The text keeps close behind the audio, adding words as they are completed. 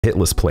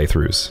Hitless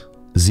playthroughs,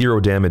 0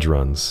 damage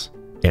runs,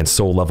 and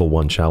soul level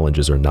 1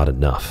 challenges are not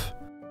enough.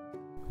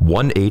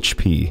 1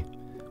 HP,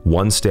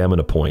 1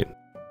 stamina point,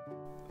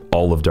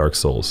 all of Dark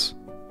Souls.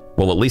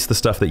 Well, at least the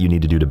stuff that you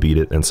need to do to beat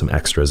it and some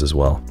extras as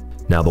well.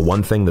 Now, the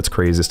one thing that's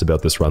craziest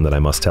about this run that I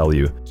must tell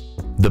you,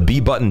 the B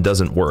button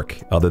doesn't work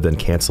other than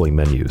canceling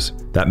menus.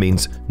 That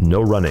means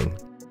no running,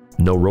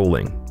 no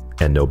rolling,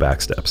 and no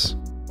backsteps.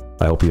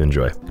 I hope you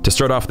enjoy. To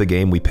start off the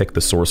game, we pick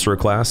the Sorcerer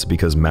class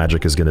because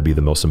magic is going to be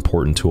the most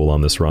important tool on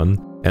this run.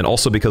 And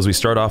also because we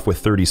start off with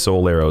 30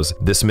 soul arrows,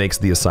 this makes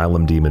the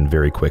Asylum Demon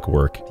very quick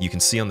work. You can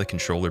see on the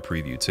controller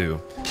preview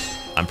too,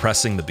 I'm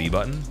pressing the B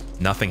button,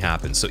 nothing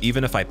happens. So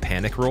even if I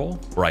panic roll,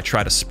 or I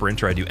try to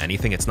sprint, or I do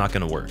anything, it's not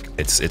going to work.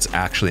 It's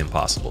actually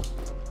impossible.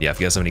 Yeah, if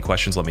you guys have any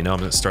questions, let me know. I'm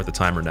going to start the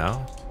timer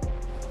now.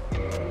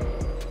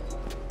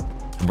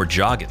 And we're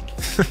jogging.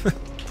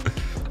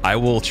 I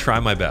will try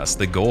my best.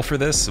 The goal for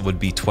this would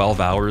be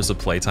 12 hours of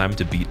playtime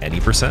to beat any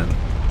 %.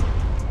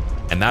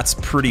 And that's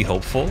pretty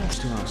hopeful.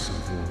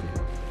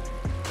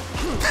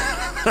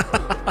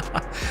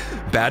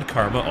 Bad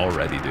karma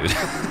already, dude.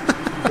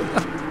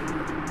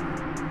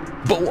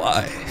 But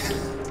why?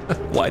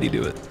 Why'd he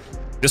do it?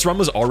 This run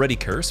was already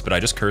cursed, but I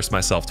just cursed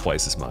myself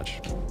twice as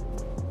much.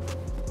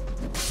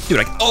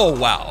 Dude, oh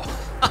wow.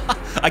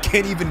 I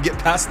can't even get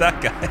past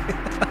that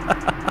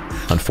guy.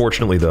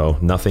 Unfortunately though,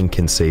 nothing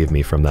can save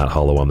me from that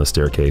hollow on the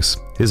staircase.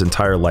 His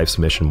entire life's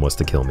mission was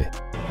to kill me.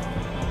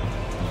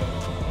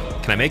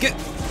 Can I make it?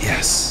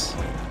 Yes.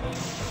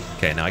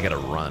 Okay, now I gotta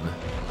run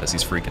as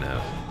he's freaking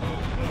out.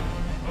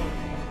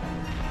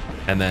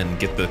 And then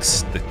get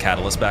the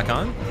catalyst back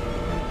on.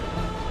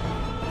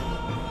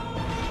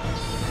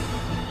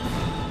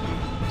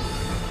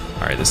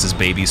 All right, this is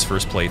Baby's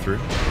first playthrough,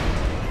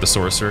 the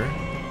Sorcerer.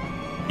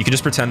 You can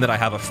just pretend that I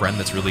have a friend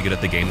that's really good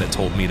at the game that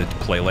told me to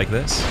play like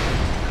this,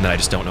 and that I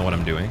just don't know what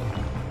I'm doing.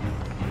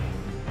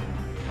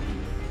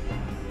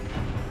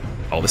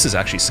 Oh, this is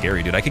actually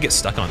scary, dude. I could get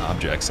stuck on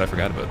objects. I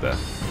forgot about that.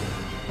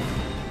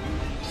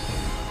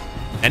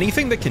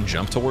 Anything that can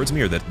jump towards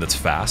me or that's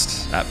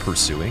fast at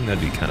pursuing,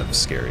 that'd be kind of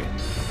scary.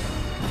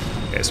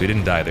 Okay, so we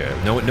didn't die there.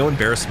 No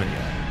embarrassment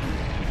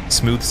yet.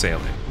 Smooth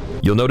sailing.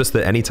 You'll notice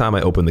that anytime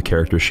I open the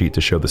character sheet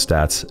to show the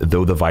stats,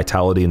 though the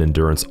vitality and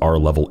endurance are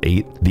level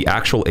 8, the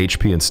actual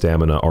HP and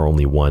stamina are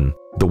only 1.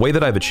 The way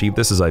that I've achieved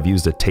this is I've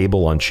used a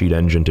table on Cheat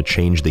Engine to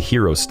change the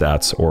hero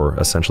stats, or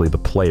essentially the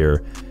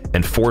player,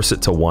 and force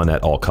it to 1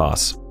 at all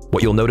costs.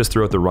 What you'll notice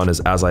throughout the run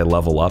is as I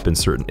level up in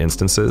certain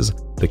instances,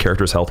 the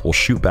character's health will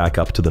shoot back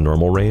up to the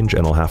normal range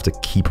and I'll have to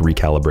keep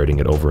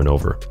recalibrating it over and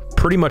over.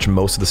 Pretty much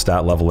most of the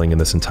stat leveling in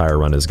this entire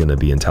run is going to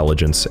be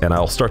intelligence, and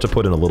I'll start to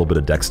put in a little bit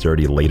of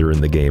dexterity later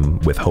in the game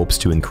with hopes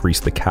to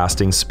increase the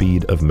casting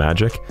speed of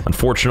magic.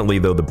 Unfortunately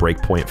though, the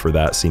breakpoint for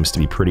that seems to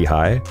be pretty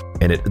high,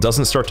 and it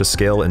doesn't start to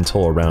scale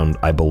until around,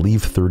 I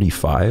believe,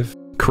 35.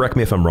 Correct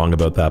me if I'm wrong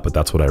about that, but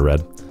that's what I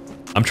read.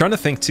 I'm trying to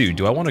think too,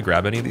 do I want to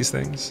grab any of these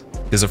things?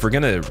 Because if we're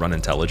going to run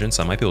intelligence,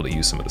 I might be able to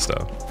use some of the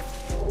stuff.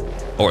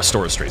 Or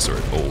store a straight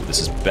sword. Oh, this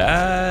is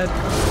bad.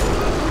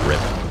 Rip.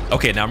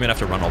 Okay, now I'm gonna have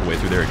to run all the way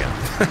through there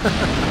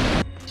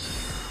again.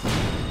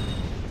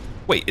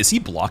 Wait, is he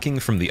blocking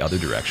from the other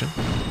direction?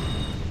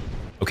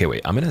 Okay,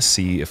 wait, I'm gonna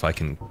see if I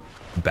can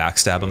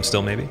backstab him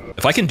still, maybe?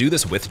 If I can do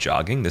this with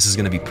jogging, this is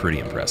gonna be pretty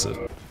impressive.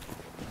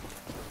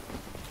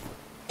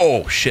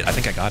 Oh shit, I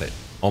think I got it.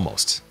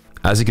 Almost.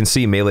 As you can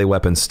see, melee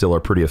weapons still are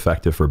pretty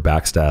effective for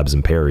backstabs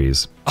and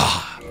parries.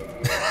 Ah.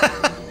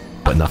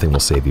 But nothing will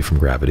save you from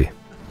gravity.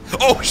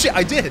 Oh shit,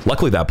 I did!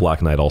 Luckily that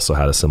Black Knight also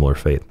had a similar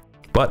fate.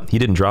 But he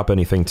didn't drop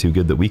anything too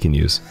good that we can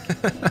use.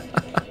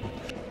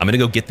 I'm gonna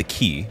go get the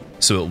key,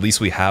 so at least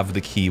we have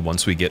the key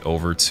once we get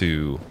over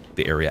to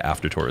the area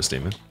after Taurus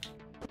Demon.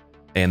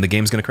 And the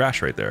game's gonna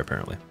crash right there,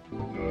 apparently.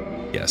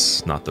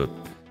 Yes, not the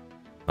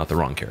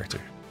wrong character.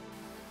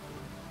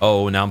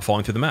 Oh, now I'm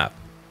falling through the map.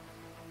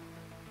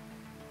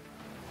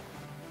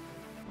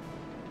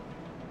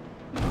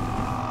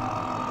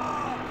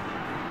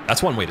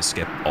 That's one way to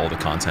skip all the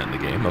content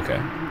in the game,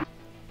 okay.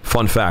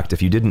 Fun fact,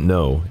 if you didn't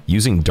know,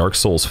 using Dark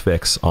Souls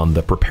Fix on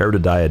the Prepare to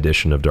Die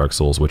edition of Dark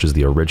Souls, which is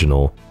the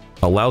original,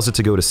 allows it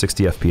to go to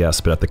 60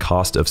 FPS, but at the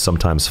cost of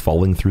sometimes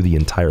falling through the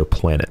entire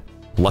planet.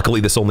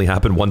 Luckily, this only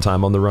happened one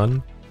time on the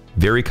run.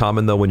 Very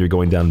common though when you're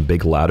going down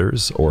big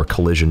ladders, or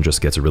collision just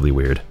gets really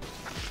weird.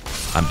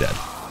 I'm dead.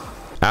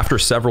 After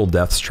several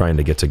deaths trying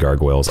to get to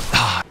gargoyles,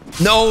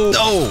 no!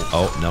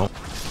 Oh, no.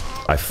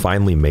 I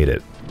finally made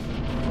it.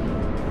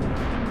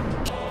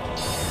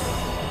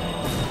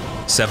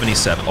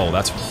 77. Oh,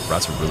 that's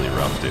really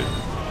rough, dude.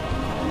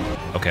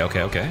 Okay.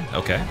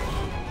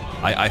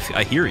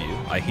 I hear you.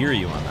 I hear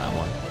you on that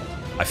one.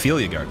 I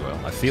feel you, Gargoyle.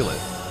 I feel it.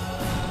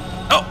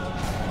 Oh!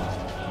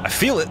 I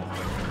feel it.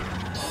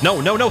 No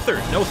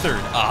third. No third.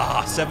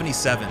 Ah,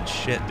 77.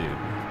 Shit, dude.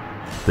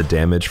 The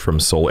damage from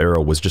Soul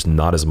Arrow was just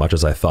not as much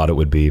as I thought it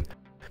would be,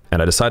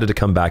 and I decided to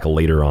come back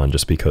later on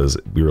just because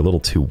we were a little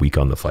too weak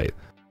on the fight.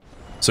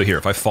 So here,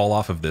 if I fall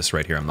off of this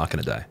right here, I'm not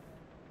gonna die.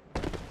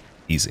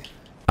 Easy.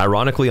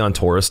 Ironically, on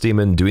Taurus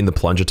Demon, doing the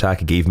plunge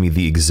attack gave me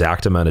the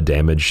exact amount of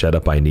damage shed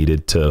up I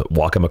needed to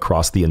walk him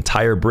across the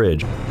entire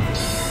bridge.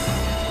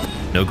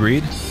 No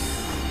greed.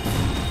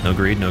 No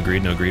greed, no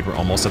greed, no greed. We're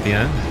almost at the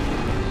end.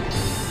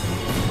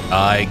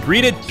 I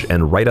greeted.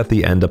 And right at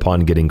the end,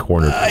 upon getting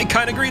cornered, I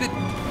kind of greeted.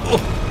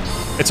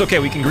 Oh. It's okay,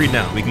 we can greed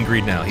now. We can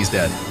greed now. He's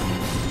dead.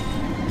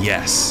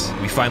 Yes,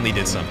 we finally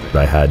did something.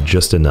 I had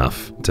just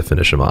enough to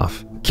finish him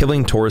off.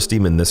 Killing Taurus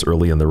Demon this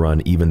early in the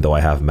run, even though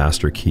I have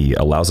Master Key,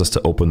 allows us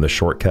to open the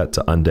shortcut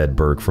to Undead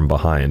Burg from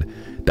behind.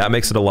 That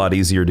makes it a lot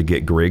easier to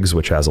get Griggs,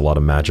 which has a lot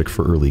of magic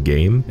for early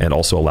game, and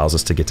also allows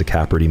us to get to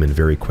Capra Demon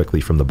very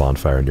quickly from the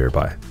bonfire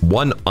nearby.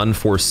 One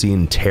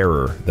unforeseen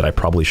terror that I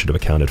probably should have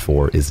accounted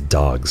for is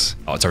dogs.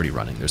 Oh, it's already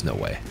running. There's no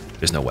way.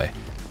 There's no way.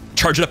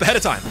 Charge it up ahead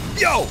of time.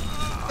 Yo!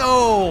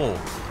 No!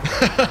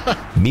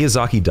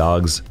 Miyazaki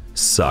dogs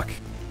suck.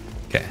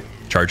 Okay,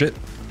 charge it.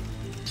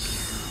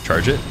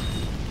 Charge it.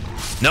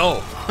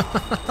 No!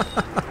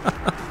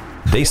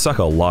 They suck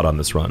a lot on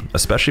this run,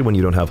 especially when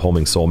you don't have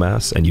homing soul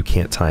mass and you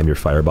can't time your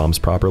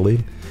firebombs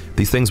properly.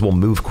 These things will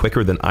move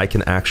quicker than I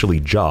can actually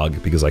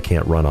jog because I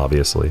can't run,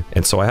 obviously.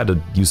 And so I had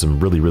to use some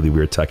really, really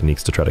weird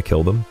techniques to try to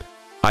kill them.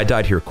 I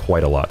died here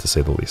quite a lot, to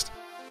say the least.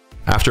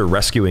 After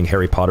rescuing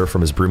Harry Potter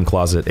from his broom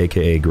closet,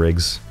 aka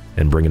Griggs,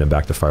 and bringing him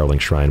back to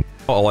Firelink Shrine,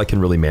 all I can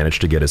really manage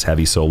to get is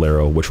Heavy Soul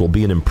Arrow, which will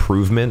be an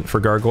improvement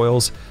for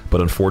Gargoyles, but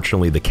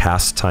unfortunately the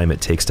cast time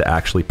it takes to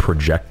actually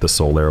project the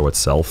Soul Arrow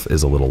itself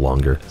is a little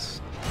longer.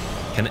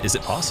 Is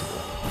it possible?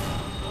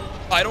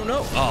 I don't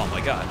know. Oh my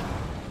god.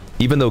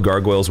 Even though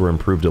Gargoyles were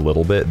improved a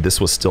little bit,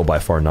 this was still by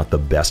far not the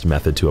best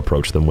method to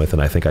approach them with,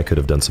 and I think I could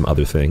have done some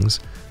other things,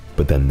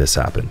 but then this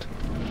happened.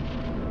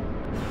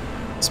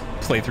 This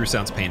playthrough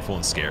sounds painful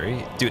and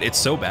scary. Dude, it's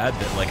so bad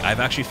that like I've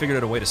actually figured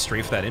out a way to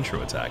strafe that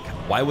intro attack.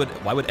 Why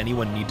would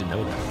anyone need to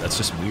know that? That's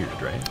just weird,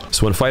 right?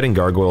 So when fighting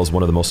Gargoyles,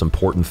 one of the most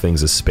important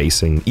things is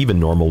spacing, even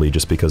normally,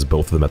 just because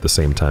both of them at the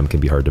same time can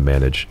be hard to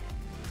manage.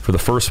 For the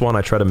first one,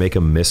 I try to make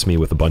him miss me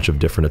with a bunch of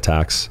different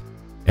attacks,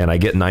 and I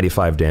get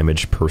 95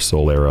 damage per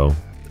soul arrow.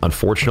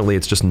 Unfortunately,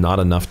 it's just not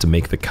enough to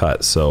make the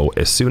cut, so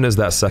as soon as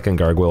that second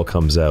gargoyle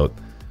comes out,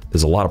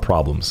 there's a lot of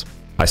problems.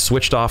 I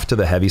switched off to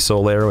the heavy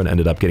soul arrow and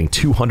ended up getting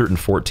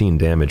 214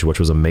 damage, which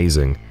was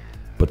amazing,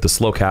 but the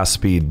slow cast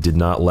speed did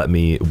not let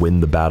me win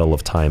the battle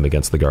of time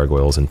against the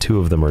gargoyles, and 2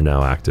 of them are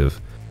now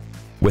active.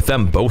 With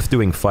them both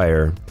doing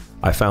fire,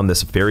 I found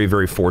this very,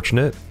 very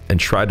fortunate and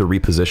tried to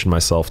reposition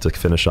myself to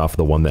finish off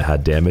the one that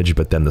had damage,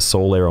 but then the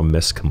soul arrow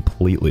missed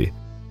completely.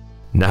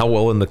 Now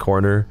while in the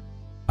corner,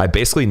 I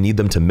basically need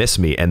them to miss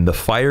me, and the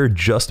fire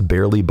just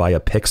barely by a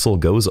pixel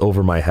goes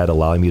over my head,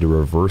 allowing me to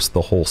reverse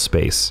the whole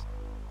space.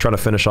 Trying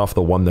to finish off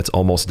the one that's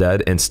almost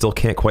dead and still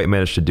can't quite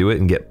manage to do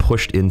it and get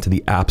pushed into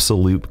the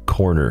absolute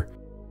corner.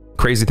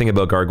 Crazy thing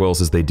about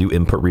gargoyles is they do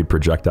input read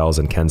projectiles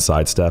and can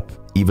sidestep,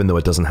 even though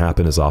it doesn't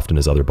happen as often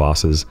as other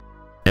bosses.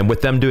 And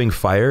with them doing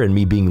fire and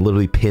me being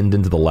literally pinned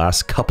into the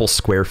last couple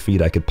square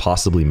feet I could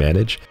possibly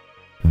manage,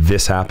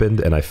 this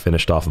happened and I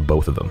finished off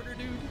both of them.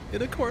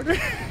 In a corner.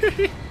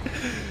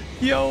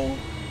 Yo.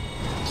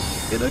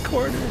 In a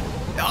corner.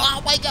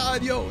 Oh my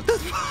god, yo.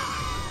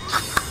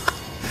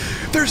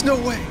 There's no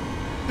way.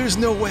 There's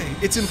no way.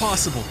 It's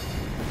impossible.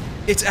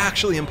 It's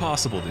actually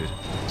impossible, dude.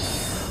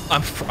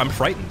 I'm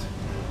frightened.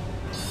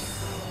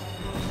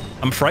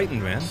 I'm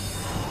frightened, man.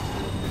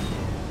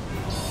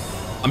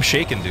 I'm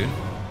shaking, dude.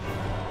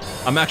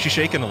 I'm actually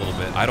shaking a little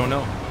bit. I don't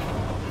know.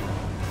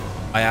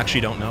 I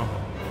actually don't know.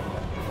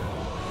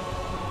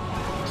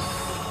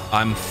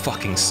 I'm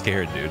fucking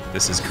scared, dude.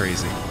 This is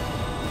crazy.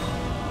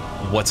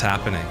 What's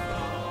happening?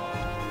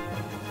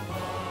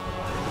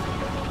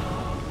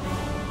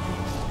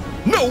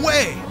 No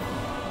way!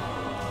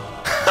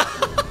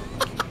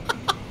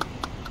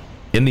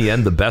 In the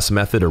end, the best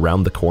method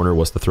around the corner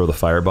was to throw the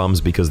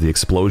firebombs because the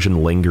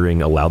explosion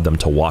lingering allowed them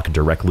to walk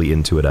directly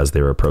into it as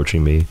they were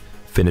approaching me,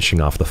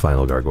 finishing off the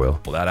final gargoyle.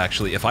 Well, that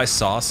actually, if I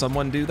saw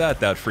someone do that,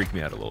 that would freak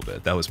me out a little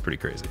bit. That was pretty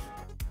crazy.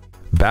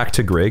 Back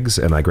to Griggs,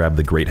 and I grabbed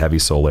the Great Heavy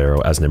Soul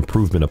Arrow as an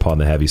improvement upon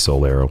the Heavy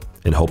Soul Arrow,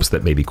 in hopes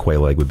that maybe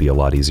Quelaag would be a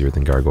lot easier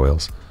than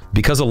gargoyles.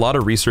 Because a lot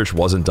of research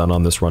wasn't done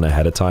on this run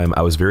ahead of time,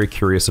 I was very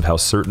curious of how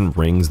certain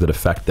rings that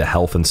affect the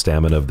health and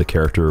stamina of the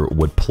character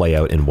would play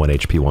out in 1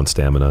 HP 1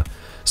 stamina.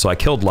 So I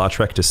killed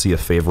Lautrec to see if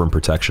Favor and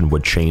Protection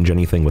would change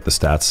anything with the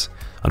stats.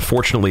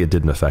 Unfortunately, it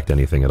didn't affect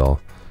anything at all.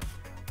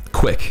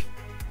 Quick!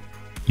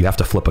 You have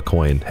to flip a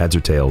coin, heads or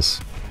tails.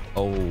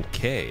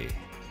 Okay.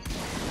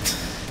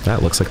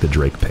 That looks like the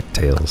Drake picked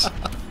tails.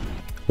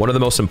 One of the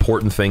most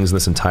important things in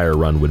this entire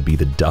run would be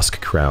the Dusk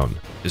Crown.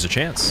 There's a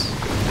chance.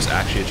 There's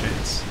actually a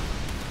chance.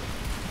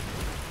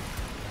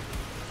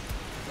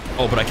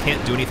 Oh, but I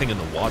can't do anything in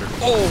the water.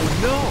 Oh,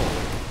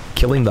 no!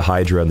 Killing the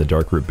Hydra in the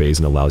Darkroot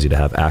Basin allows you to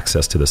have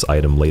access to this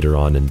item later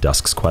on in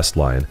Dusk's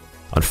questline.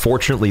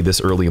 Unfortunately,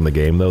 this early in the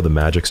game, though, the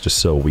magic's just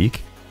so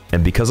weak,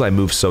 and because I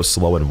move so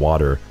slow in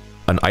water,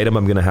 an item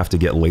I'm going to have to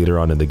get later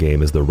on in the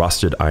game is the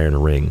Rusted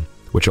Iron Ring,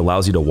 which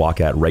allows you to walk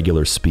at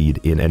regular speed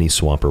in any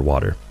swamp or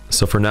water.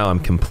 So for now, I'm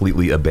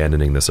completely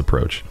abandoning this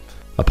approach.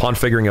 Upon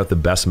figuring out the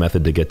best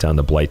method to get down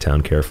to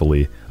Blighttown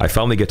carefully, I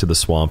finally get to the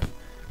swamp,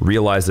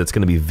 realize that it's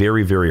going to be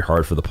very, very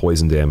hard for the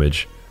poison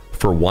damage.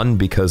 For one,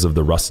 because of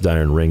the rusted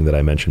iron ring that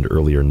I mentioned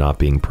earlier not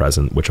being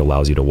present, which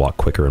allows you to walk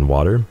quicker in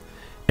water.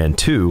 And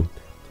two,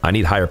 I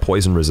need higher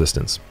poison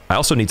resistance. I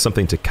also need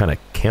something to kind of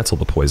cancel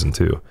the poison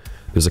too.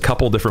 There's a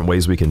couple different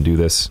ways we can do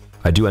this.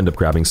 I do end up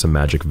grabbing some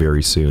magic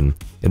very soon.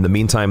 In the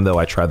meantime though,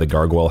 I try the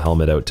gargoyle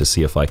helmet out to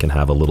see if I can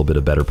have a little bit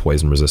of better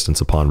poison resistance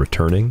upon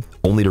returning,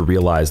 only to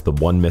realize the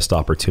one missed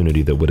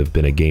opportunity that would have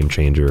been a game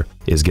changer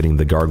is getting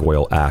the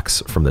gargoyle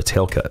axe from the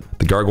tailcut.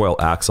 The gargoyle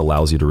axe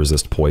allows you to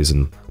resist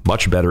poison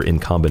much better in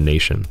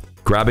combination.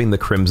 Grabbing the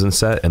Crimson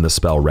set and the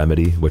spell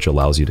Remedy, which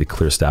allows you to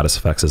clear status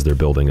effects as they're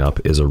building up,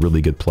 is a really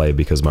good play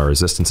because my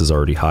resistance is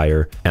already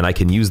higher, and I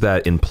can use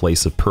that in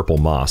place of Purple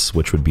Moss,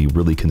 which would be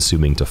really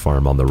consuming to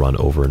farm on the run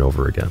over and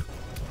over again.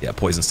 Yeah,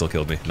 poison still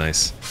killed me.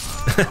 Nice.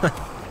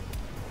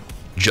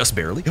 Just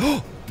barely?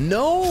 Oh,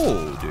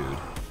 no, dude.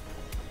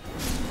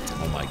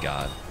 Oh my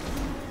god.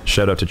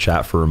 Shout out to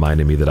chat for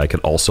reminding me that I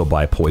could also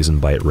buy Poison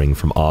Bite Ring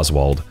from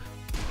Oswald.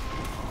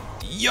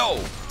 Yo!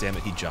 Damn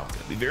it, he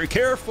jumped. Be very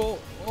careful.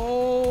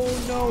 Oh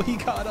no, he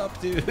got up,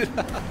 dude.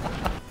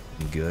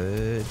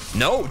 Good.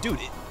 No, dude.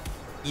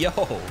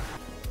 Yo.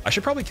 I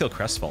should probably kill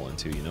Crestfallen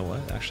too. You know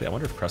what? Actually, I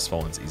wonder if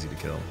Crestfallen's easy to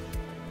kill.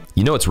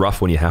 You know it's rough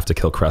when you have to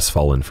kill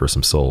Crestfallen for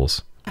some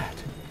souls.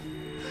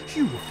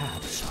 You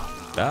have some.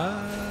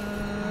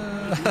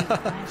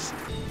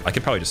 I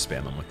could probably just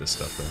spam him with this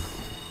stuff though.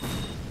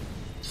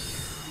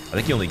 I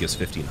think he only gives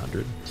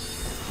 1500.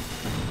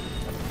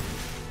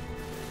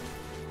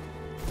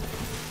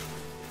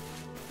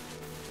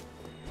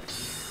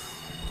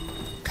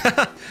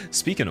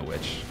 Speaking of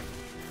which,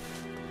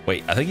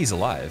 wait, I think he's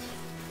alive.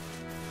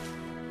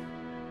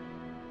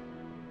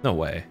 No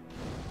way.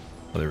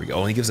 Oh, there we go.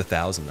 Oh, he gives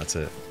 1,000. That's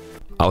it.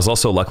 I was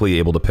also luckily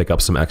able to pick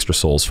up some extra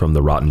souls from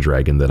the Rotten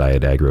Dragon that I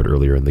had aggroed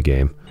earlier in the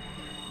game.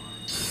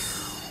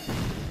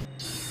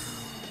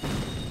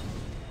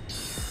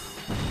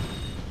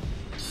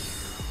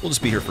 We'll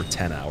just be here for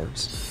 10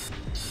 hours.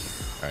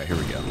 All right, here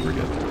we go. We're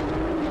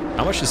good.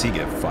 How much does he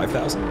give?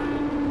 5,000?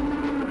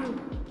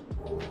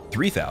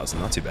 3,000,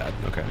 not too bad.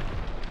 Okay.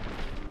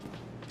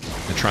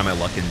 I'm gonna try my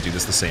luck and do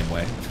this the same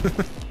way.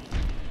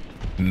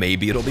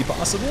 Maybe it'll be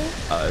possible.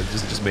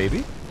 Just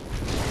maybe.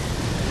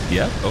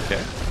 Yeah. Okay.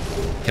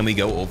 Can we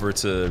go over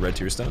to Red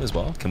Tearstone as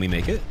well? Can we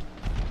make it?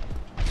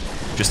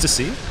 Just to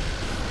see.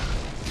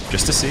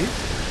 Just to see.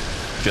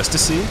 Just to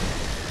see.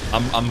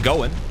 I'm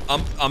going.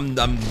 I'm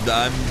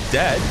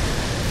dead.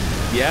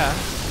 Yeah.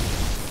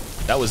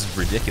 That was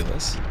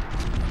ridiculous.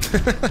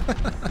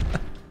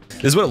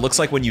 This is what it looks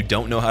like when you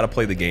don't know how to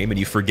play the game and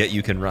you forget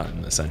you can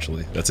run,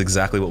 essentially. That's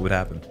exactly what would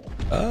happen.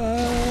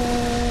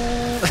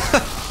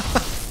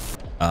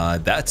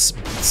 That's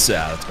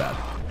bad.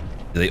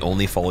 They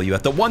only follow you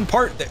at the one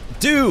part that,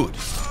 dude!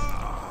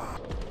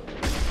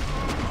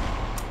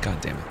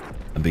 God damn it.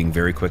 I'm being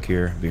very quick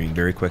here, I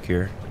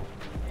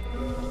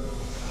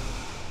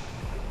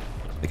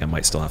think I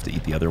might still have to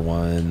eat the other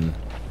one.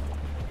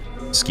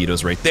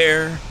 Mosquito's right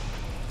there.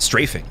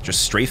 Strafing,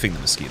 just strafing the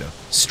mosquito.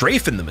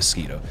 Strafing the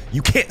mosquito.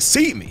 You can't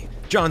see me.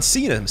 John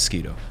Cena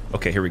mosquito.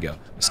 Okay, here we go.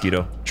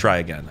 Mosquito, try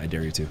again. I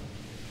dare you to.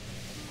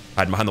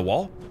 Hiding behind the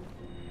wall.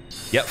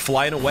 Yep,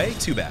 flying away.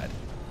 Too bad.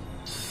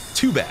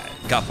 Too bad.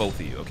 Got both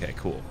of you. Okay,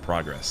 cool.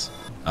 Progress.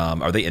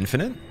 Are they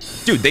infinite?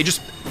 Dude,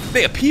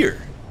 they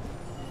appear.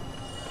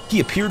 He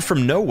appeared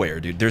from nowhere,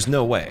 dude. There's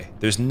no way.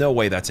 There's no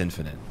way that's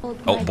infinite.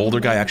 Oh, Boulder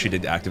Guy actually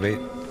did activate.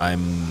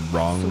 I'm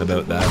wrong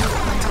about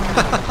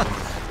that.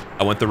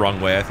 I went the wrong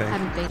way, I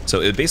think.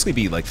 So it'd basically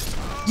be like,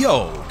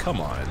 yo,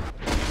 come on.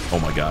 Oh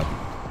my god.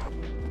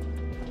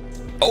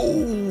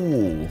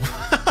 Oh!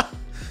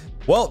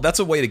 Well, that's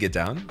a way to get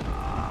down.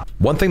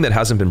 One thing that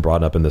hasn't been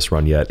brought up in this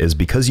run yet is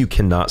because you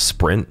cannot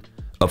sprint,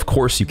 of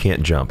course you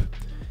can't jump.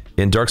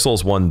 In Dark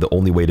Souls 1, the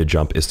only way to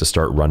jump is to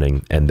start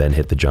running and then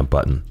hit the jump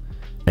button.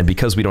 And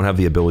because we don't have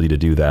the ability to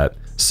do that,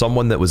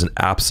 someone that was an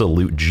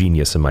absolute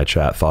genius in my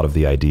chat thought of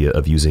the idea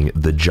of using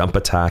the jump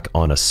attack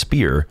on a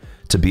spear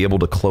to be able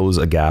to close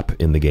a gap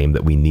in the game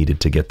that we needed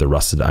to get the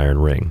Rusted Iron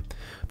Ring.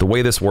 The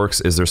way this works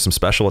is there's some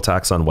special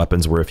attacks on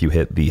weapons where if you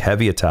hit the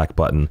heavy attack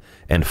button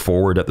and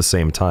forward at the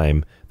same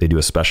time, they do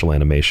a special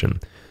animation.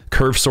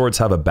 Curved swords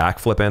have a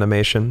backflip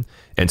animation,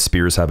 and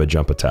spears have a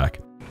jump attack.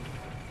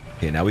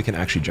 Okay, now we can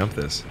actually jump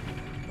this.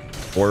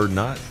 Or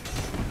not.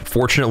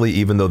 Fortunately,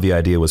 even though the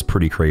idea was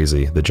pretty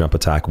crazy, the jump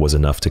attack was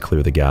enough to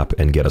clear the gap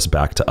and get us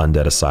back to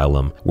Undead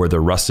Asylum, where the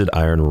Rusted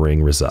Iron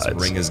Ring resides.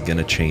 This ring is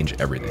gonna change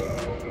everything.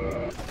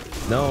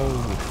 No.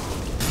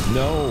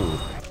 No.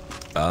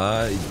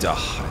 I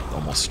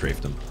almost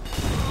strafed him.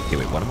 Okay,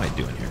 wait, what am I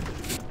doing here?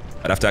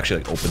 I'd have to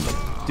actually like open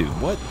the... Dude,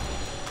 what?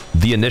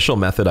 The initial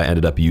method I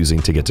ended up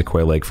using to get to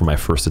Quail Lake for my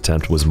first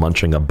attempt was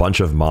munching a bunch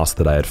of moss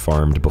that I had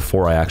farmed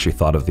before I actually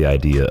thought of the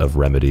idea of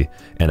Remedy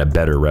and a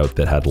better route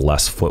that had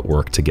less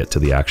footwork to get to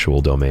the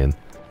actual domain.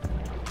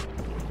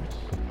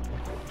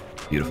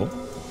 Beautiful.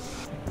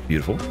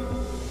 Beautiful.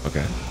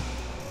 Okay.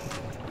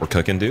 We're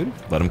cooking, dude.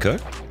 Let him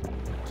cook.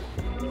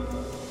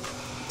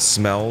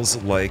 Smells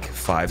like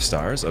 5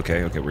 stars.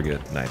 Okay, okay, we're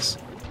good. Nice.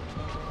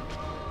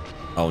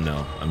 Oh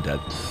no, I'm dead.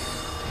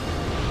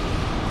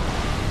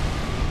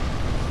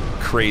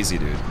 Crazy,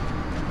 dude.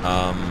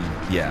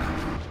 Yeah.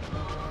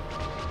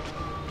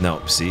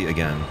 No, see,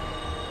 again.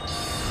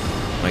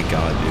 My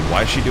god, dude.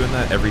 Why is she doing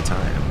that every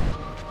time?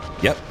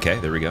 Yep, okay,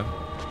 there we go.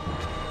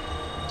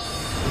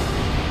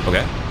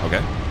 Okay,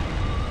 okay.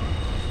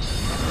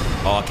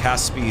 Oh,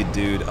 cast speed,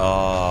 dude.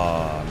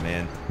 Oh,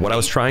 man. What I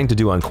was trying to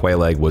do on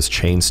Quelaag was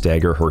chain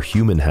stagger her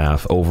human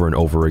half over and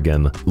over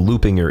again,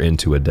 looping her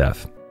into a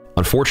death.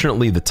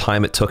 Unfortunately, the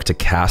time it took to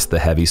cast the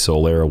heavy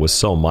soul arrow was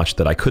so much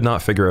that I could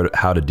not figure out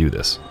how to do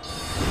this.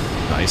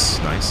 Nice,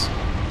 nice.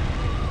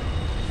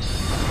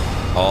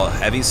 Oh,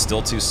 heavy's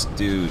still too...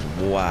 Dude,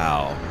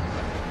 wow.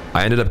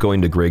 I ended up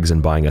going to Griggs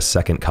and buying a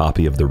second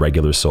copy of the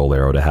regular soul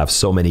arrow to have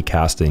so many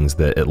castings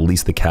that at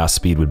least the cast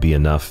speed would be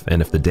enough, and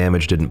if the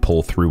damage didn't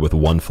pull through with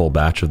one full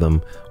batch of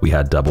them, we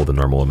had double the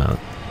normal amount.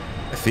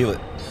 I feel it.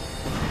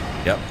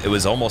 Yep, it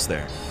was almost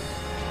there.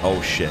 Oh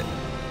shit.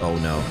 Oh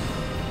no.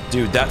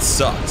 Dude, that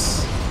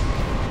sucks.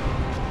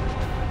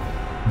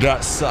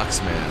 That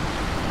sucks, man.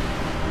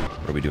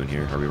 What are we doing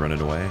here? Are we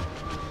running away?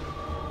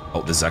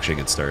 Oh, this is actually a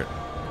good start.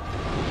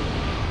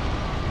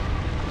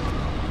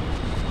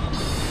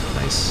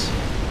 Nice.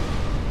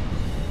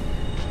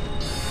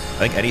 I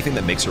think anything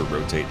that makes her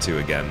rotate too,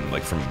 again,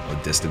 like from a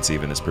distance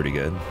even, is pretty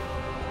good.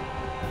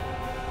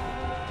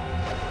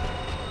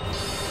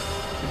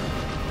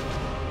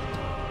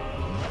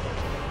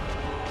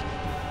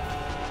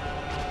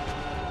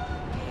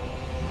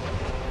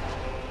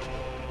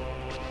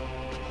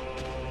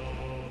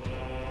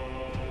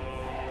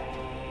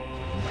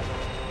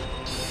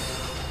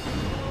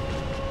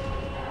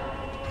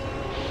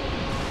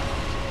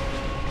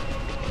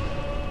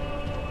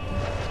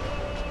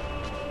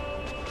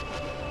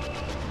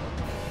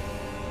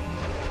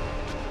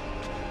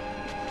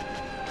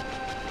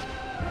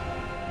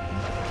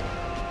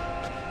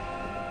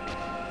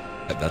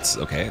 That's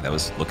okay. That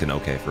was looking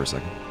okay for a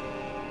second.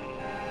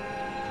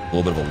 A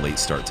little bit of a late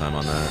start time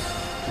on that.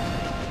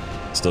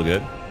 Still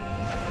good?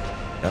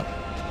 Yep.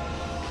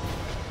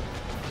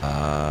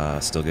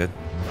 Still good?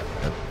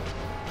 Yep.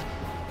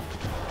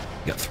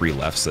 Got 3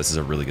 left, so this is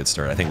a really good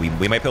start. I think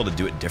we might be able to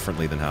do it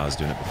differently than how I was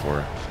doing it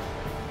before.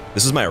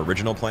 This is my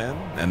original plan,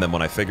 and then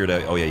when I figured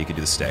out, oh yeah, you could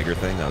do the stagger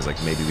thing, I was like,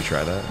 maybe we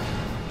try that.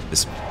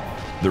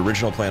 The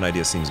original plan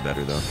idea seems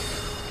better, though.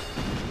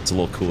 It's a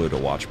little cooler to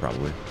watch,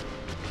 probably.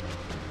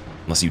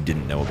 Unless you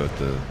didn't know about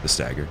the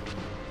stagger.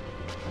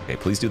 Okay,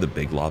 please do the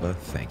big lava.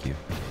 Thank you.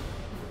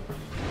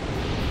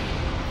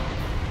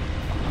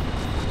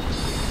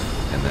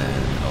 And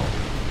then,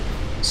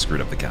 oh,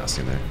 screwed up the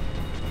casting there.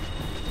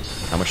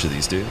 How much do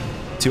these do?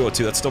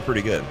 202, that's still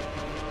pretty good.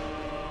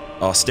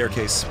 Oh,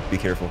 staircase, be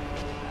careful.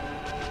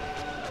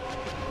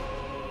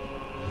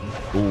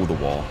 Ooh, the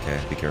wall.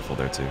 Okay, be careful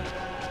there too.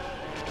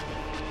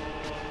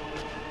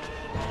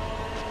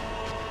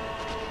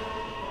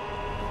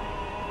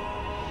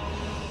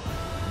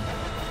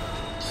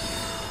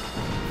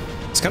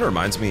 This kind of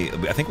reminds me,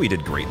 I think we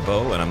did Great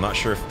Bow, and I'm not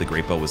sure if the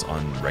Great Bow was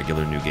on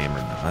regular New Game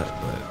or not,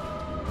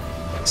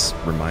 but this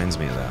reminds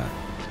me of that.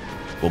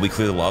 Will we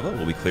clear the lava?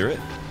 Will we clear it?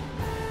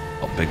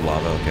 Oh, big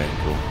lava, okay,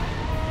 cool.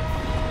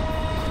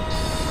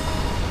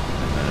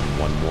 And then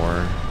one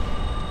more.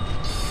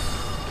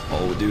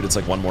 Oh, dude, it's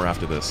like one more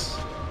after this.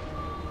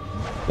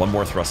 One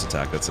more thrust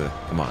attack, that's it.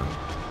 Come on.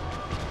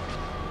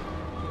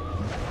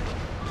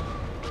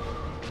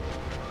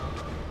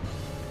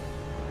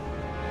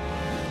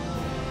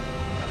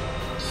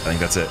 I think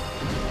that's it.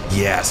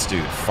 Yes,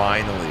 dude,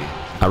 finally.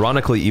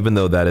 Ironically, even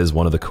though that is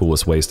one of the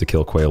coolest ways to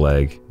kill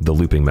Quelaag, the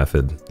looping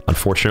method,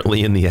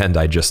 unfortunately in the end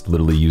I just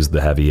literally used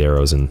the heavy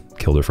arrows and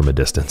killed her from a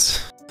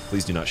distance.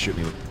 Please do not shoot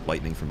me with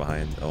lightning from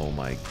behind. Oh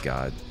my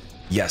god.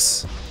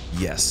 Yes,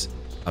 yes.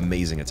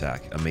 Amazing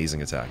attack,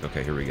 amazing attack.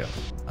 Okay, here we go.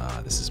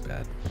 This is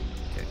bad.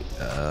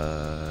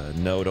 Okay.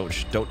 No,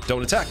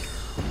 don't attack.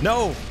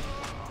 No!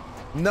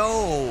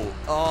 No!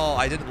 Oh,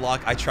 I didn't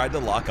lock. I tried to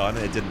lock on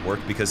and it didn't work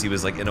because he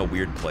was like in a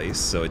weird place,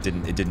 so it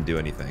didn't do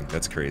anything.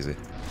 That's crazy.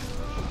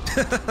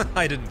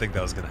 I didn't think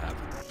that was gonna happen.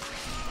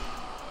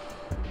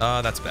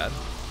 That's bad.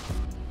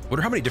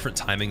 Wonder how many different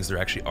timings there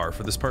actually are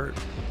for this part.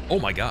 Oh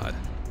my god.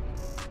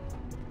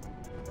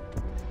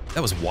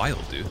 That was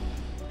wild, dude.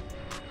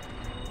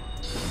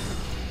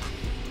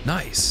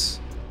 Nice.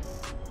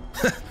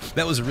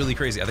 That was really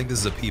crazy. I think this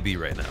is a PB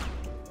right now.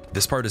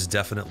 This part is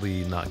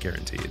definitely not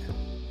guaranteed.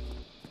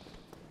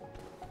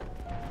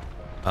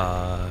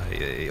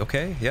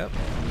 Okay, yep.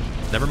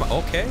 Never mind.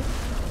 Okay.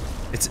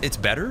 It's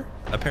better,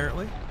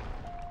 apparently.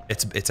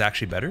 It's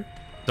actually better.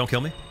 Don't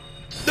kill me.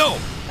 No!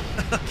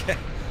 Okay.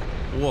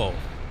 Whoa.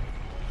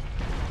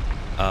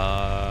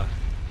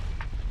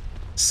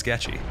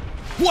 Sketchy.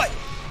 What?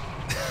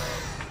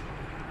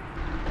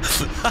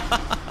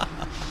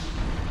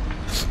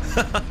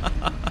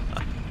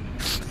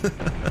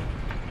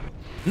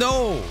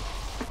 No!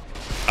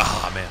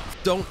 Ah, man.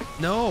 Don't.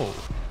 No.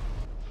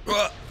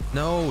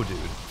 No, dude.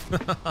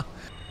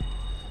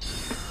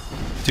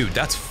 Dude,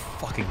 that's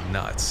fucking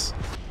nuts.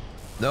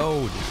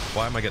 No, dude.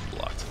 Why am I getting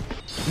blocked?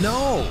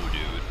 No,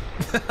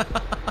 dude.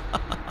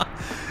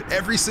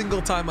 Every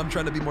single time I'm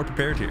trying to be more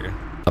prepared here.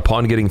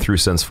 Upon getting through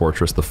Sen's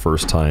Fortress the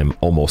first time,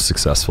 almost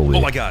successfully,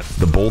 oh my god,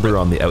 the boulder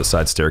on the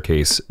outside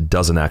staircase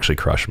doesn't actually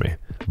crush me.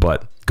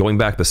 But going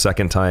back the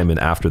second time and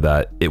after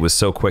that, it was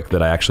so quick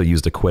that I actually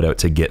used a quit out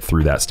to get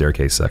through that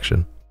staircase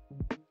section.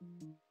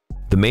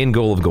 The main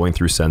goal of going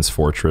through Sen's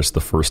Fortress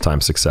the first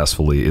time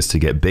successfully is to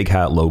get Big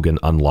Hat Logan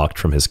unlocked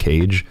from his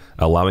cage,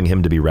 allowing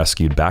him to be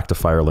rescued back to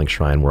Firelink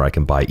Shrine where I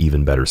can buy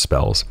even better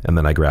spells. And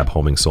then I grab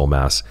Homing Soul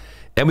Mass,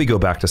 and we go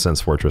back to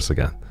Sen's Fortress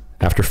again.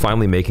 After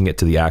finally making it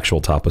to the actual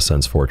top of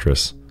Sen's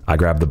Fortress, I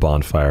grab the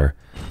bonfire,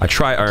 I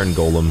try Iron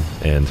Golem,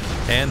 and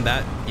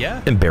that,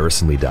 yeah,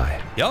 embarrassingly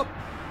die. Yup.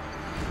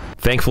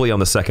 Thankfully, on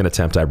the second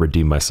attempt, I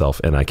redeem myself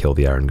and I kill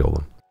the Iron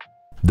Golem.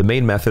 The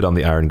main method on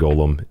the Iron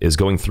Golem is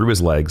going through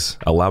his legs,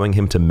 allowing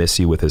him to miss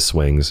you with his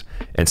swings,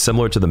 and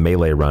similar to the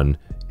melee run,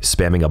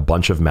 spamming a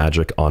bunch of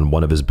magic on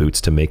one of his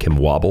boots to make him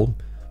wobble,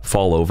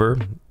 fall over,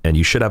 and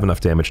you should have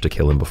enough damage to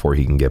kill him before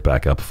he can get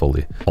back up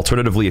fully.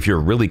 Alternatively, if you're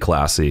really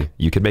classy,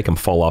 you could make him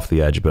fall off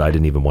the edge, but I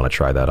didn't even want to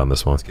try that on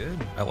this one. That's good.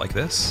 I like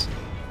this.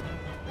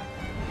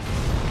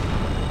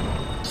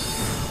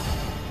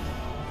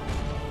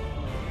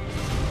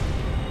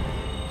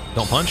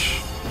 Don't punch.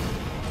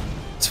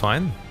 It's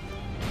fine.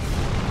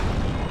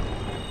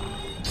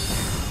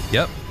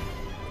 Yep.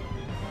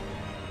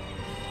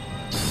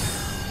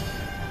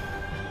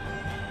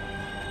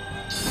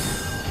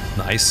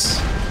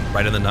 Nice.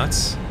 Right in the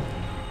nuts.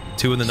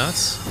 2 in the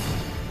nuts.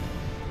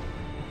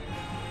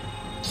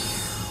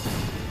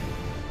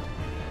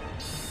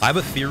 I have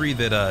a theory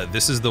that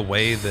this is the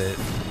way that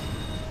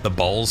the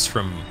balls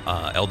from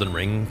Elden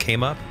Ring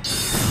came up.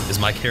 Is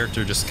my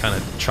character just kind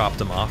of chopped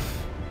them off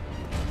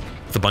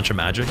with a bunch of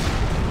magic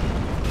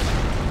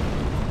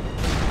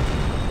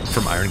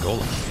from Iron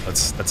Golem.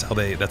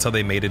 That's how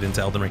they made it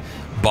into Elden Ring.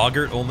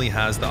 Boggart only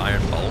has the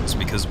iron balls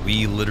because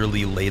we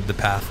literally laid the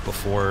path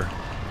before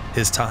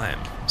his time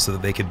so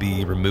that they could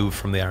be removed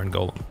from the Iron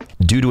Golem.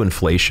 Due to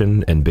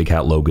inflation and Big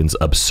Hat Logan's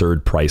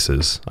absurd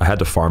prices, I had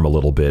to farm a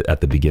little bit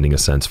at the beginning of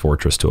Sen's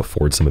Fortress to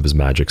afford some of his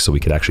magic so we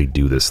could actually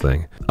do this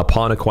thing.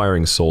 Upon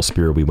acquiring Soul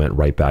Spear, we went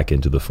right back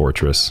into the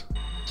fortress.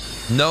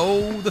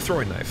 No, the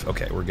throwing knife.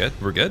 Okay, we're good.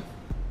 We're good.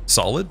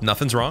 Solid.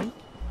 Nothing's wrong.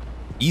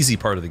 Easy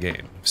part of the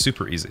game.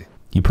 Super easy.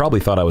 You probably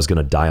thought I was going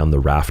to die on the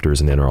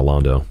rafters in Anor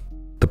Londo,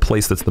 the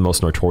place that's the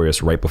most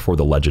notorious right before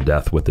the Ledge of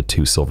Death with the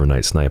 2 Silver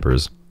Knight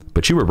snipers.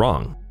 But you were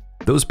wrong.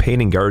 Those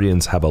painting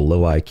guardians have a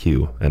low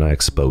IQ, and I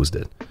exposed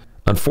it.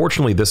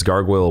 Unfortunately, this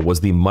gargoyle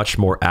was the much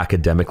more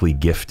academically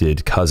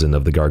gifted cousin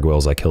of the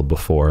gargoyles I killed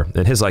before,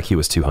 and his IQ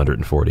was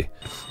 240.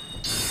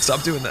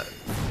 Stop doing that.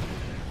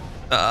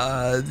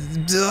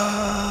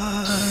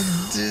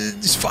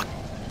 Just fuck.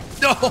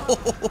 No!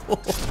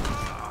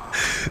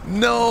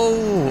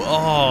 No!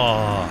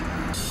 Oh.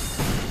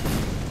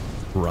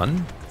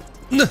 Run?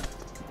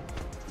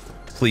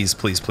 Please,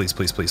 please, please,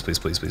 please, please, please,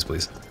 please, please,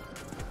 please.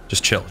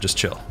 Just chill, just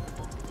chill.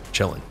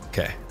 Chilling,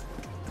 okay.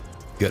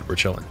 Good, we're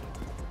chilling.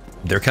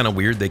 They're kind of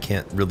weird, they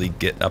can't really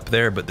get up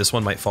there, but this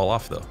one might fall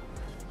off though.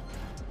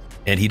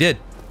 And he did.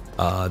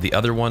 The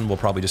other one will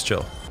probably just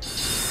chill.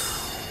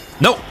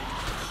 No!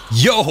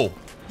 Yo!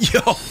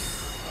 Yo!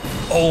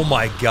 Oh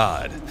my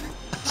god.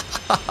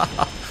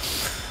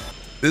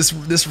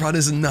 This run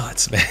is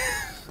nuts, man.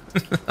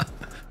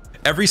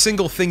 Every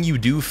single thing you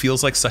do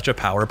feels like such a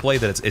power play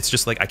that it's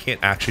just like I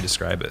can't actually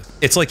describe it.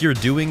 It's like you're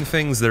doing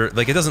things that are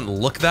like, it doesn't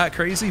look that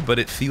crazy, but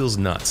it feels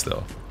nuts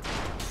though.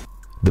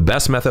 The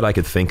best method I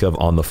could think of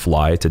on the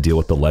fly to deal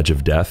with the Ledge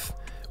of Death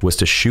was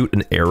to shoot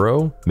an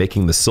arrow,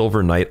 making the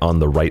Silver Knight on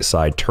the right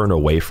side turn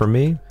away from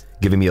me,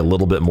 giving me a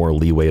little bit more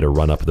leeway to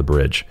run up the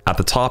bridge. At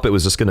the top, it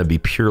was just going to be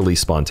purely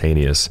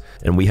spontaneous,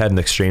 and we had an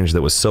exchange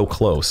that was so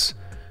close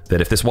that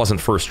if this wasn't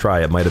first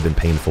try, it might have been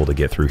painful to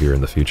get through here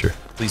in the future.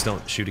 Please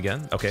don't shoot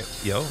again. Okay,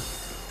 yo.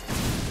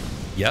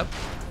 Yep.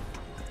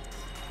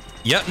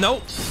 Yep,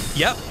 no.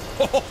 Yep.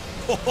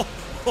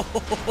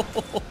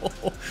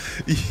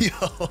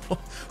 Yo,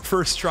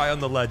 first try on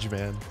the ledge,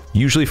 man.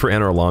 Usually for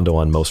Anor Londo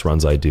on most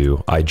runs I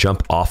do, I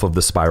jump off of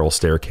the spiral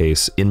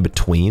staircase in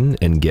between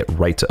and get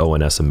right to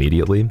ONS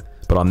immediately.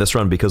 But on this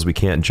run, because we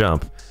can't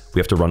jump, we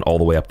have to run all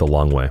the way up the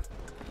long way.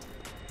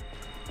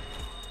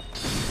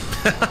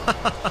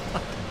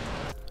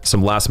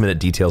 Some last minute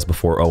details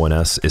before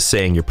ONS is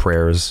saying your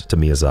prayers to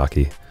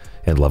Miyazaki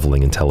and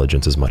leveling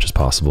intelligence as much as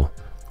possible.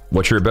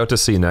 What you're about to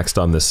see next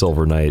on this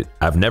Silver Knight,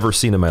 I've never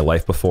seen in my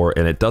life before,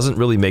 and it doesn't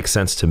really make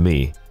sense to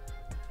me.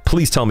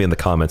 Please tell me in the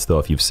comments though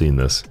if you've seen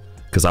this,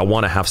 because I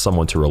want to have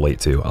someone to relate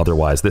to,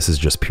 otherwise this is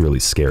just purely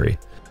scary.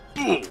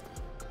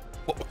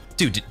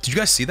 Dude, did you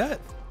guys see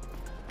that?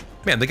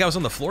 Man, the guy was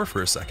on the floor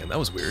for a second, that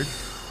was weird.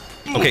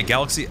 Okay,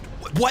 Galaxy,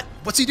 what?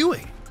 What's he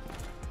doing?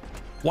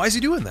 Why is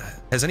he doing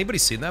that? Has anybody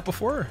seen that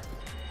before?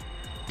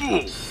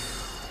 Wait,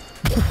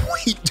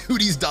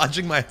 dude, he's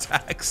dodging my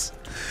attacks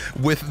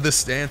with the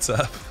stance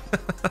up.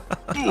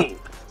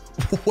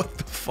 What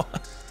the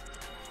fuck?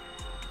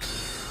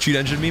 Cheat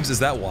engine memes, is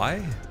that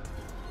why?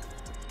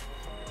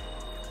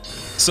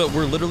 So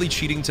we're literally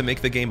cheating to make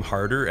the game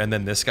harder, and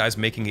then this guy's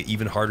making it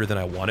even harder than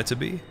I want it to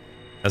be?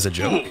 As a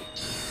joke?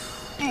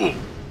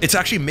 It's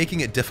actually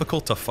making it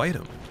difficult to fight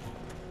him.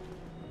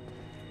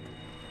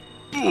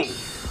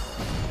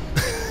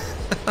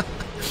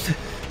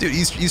 Dude,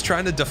 he's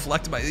trying to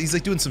deflect my... He's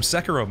like doing some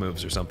Sekiro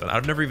moves or something.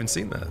 I've never even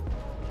seen that.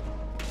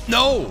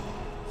 No!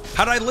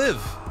 How'd I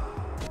live?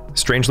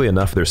 Strangely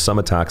enough, there's some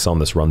attacks on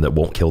this run that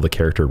won't kill the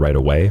character right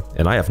away,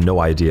 and I have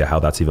no idea how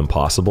that's even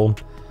possible.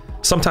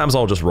 Sometimes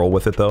I'll just roll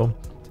with it though,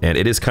 and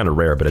it is kind of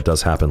rare, but it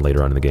does happen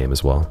later on in the game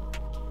as well.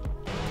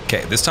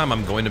 Okay, this time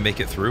I'm going to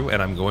make it through,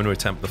 and I'm going to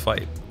attempt the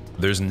fight.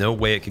 There's no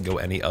way it could go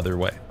any other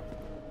way.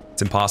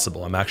 It's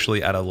impossible. I'm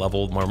actually at a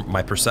level where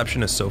my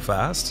perception is so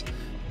fast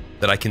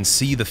that I can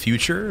see the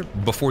future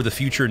before the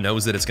future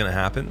knows that it's going to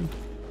happen.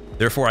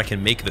 Therefore, I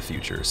can make the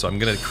future. So I'm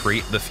going to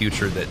create the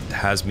future that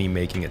has me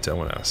making it to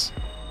ONS.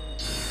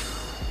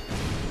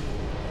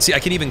 See, I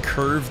can even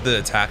curve the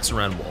attacks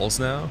around walls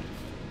now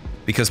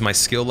because my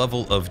skill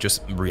level of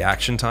just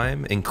reaction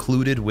time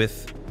included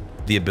with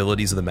the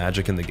abilities of the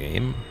magic in the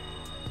game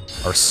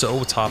are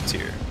so top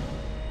tier.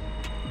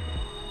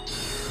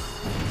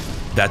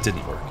 That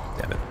didn't work,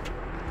 damn it.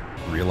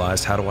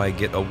 Realized, how do I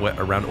get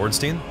around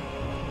Ornstein?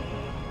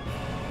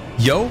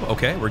 Yo,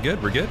 okay, we're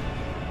good, we're good.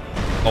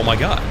 Oh my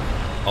god.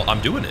 Oh,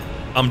 I'm doing it.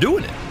 I'm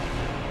doing it.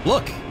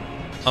 Look,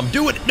 I'm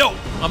doing it. No,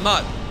 I'm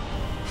not.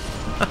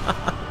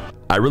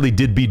 I really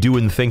did be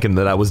doing thinking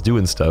that I was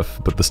doing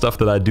stuff, but the stuff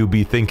that I do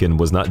be thinking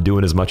was not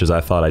doing as much as I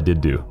thought I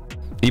did do.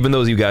 Even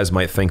though you guys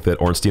might think that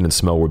Ornstein and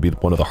Smough would be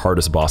one of the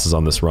hardest bosses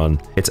on this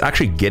run, it's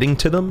actually getting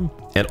to them,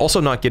 and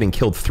also not getting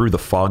killed through the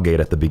fog gate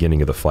at the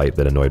beginning of the fight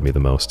that annoyed me the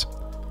most.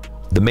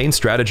 The main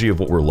strategy of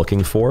what we're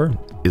looking for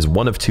is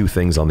one of two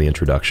things on the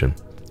introduction.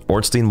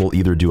 Ornstein will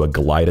either do a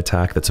glide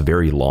attack that's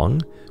very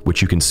long,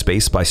 which you can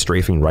space by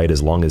strafing right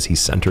as long as he's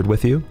centered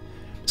with you.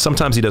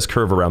 Sometimes he does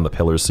curve around the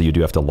pillars, so you do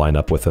have to line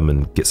up with him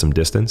and get some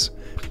distance.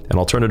 And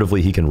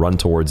alternatively, he can run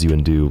towards you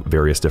and do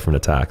various different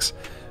attacks.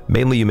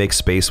 Mainly you make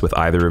space with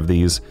either of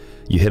these.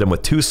 You hit him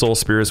with 2 Soul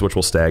Spears, which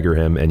will stagger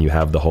him, and you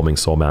have the Homing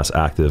Soul Mass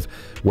active,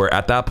 where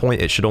at that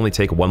point it should only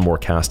take 1 more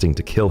casting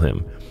to kill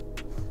him.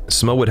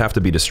 Smough would have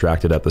to be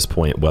distracted at this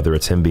point, whether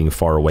it's him being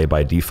far away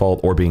by default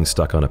or being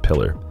stuck on a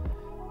pillar.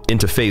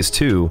 Into phase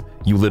 2,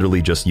 you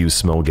literally just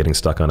use Smough getting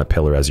stuck on a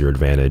pillar as your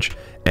advantage,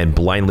 and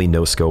blindly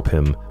no-scope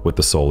him with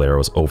the soul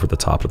arrows over the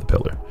top of the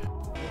pillar.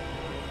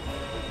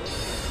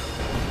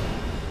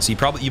 So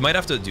you might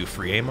have to do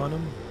free aim on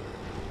him.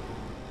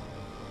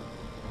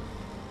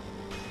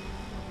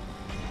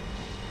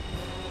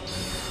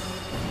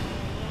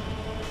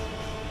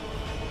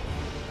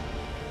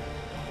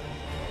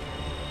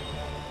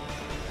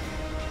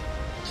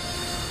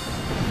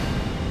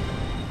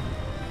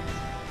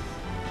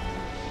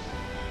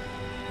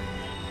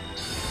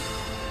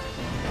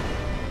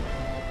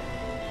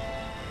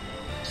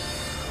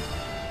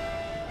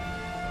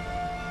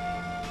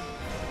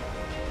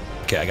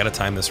 Okay, I gotta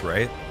time this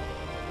right.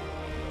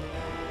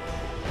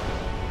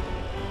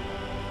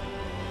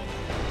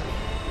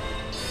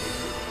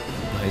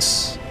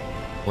 Nice.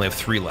 Only have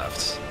 3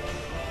 left.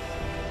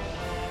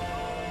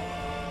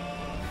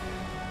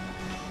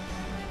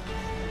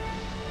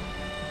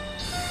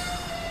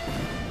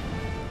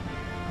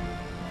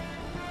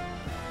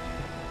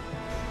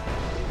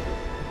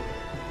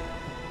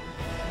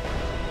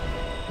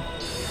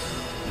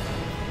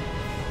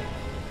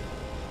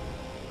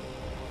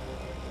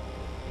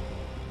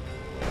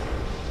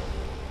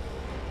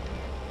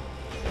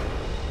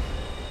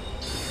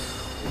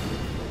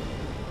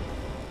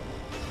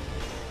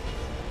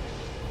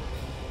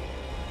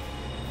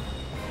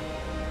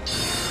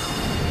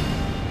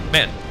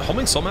 Man,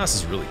 Homing Soul Mass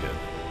is really good.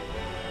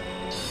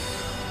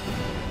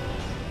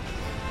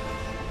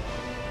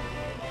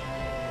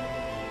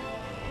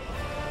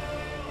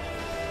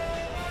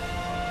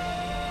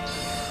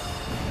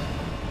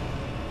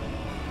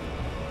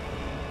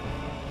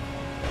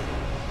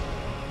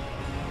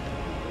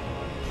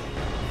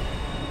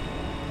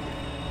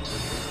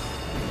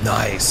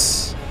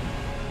 Nice.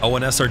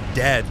 ONS are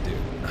dead, dude.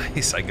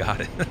 Nice, I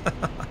got it.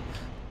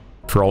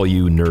 For all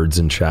you nerds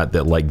in chat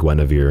that like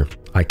Guinevere,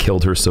 I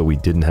killed her so we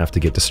didn't have to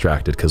get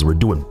distracted because we're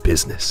doing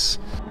business.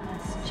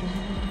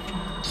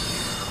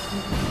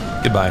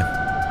 Goodbye.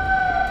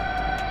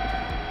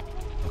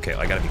 Okay,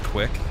 I gotta be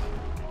quick.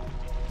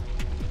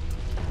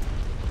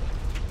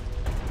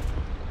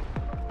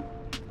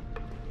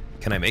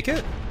 Can I make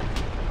it?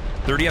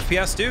 30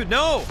 FPS, dude,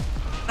 no!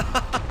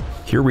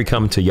 Here we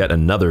come to yet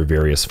another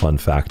various fun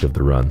fact of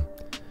the run.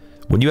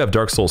 When you have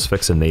Dark Souls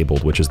Fix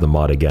enabled, which is the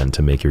mod again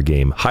to make your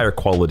game higher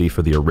quality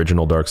for the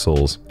original Dark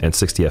Souls and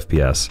 60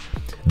 FPS,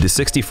 the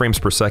 60 frames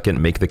per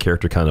second make the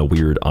character kind of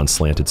weird on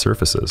slanted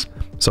surfaces.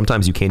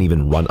 Sometimes you can't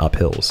even run up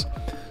hills.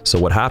 So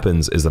what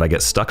happens is that I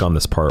get stuck on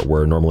this part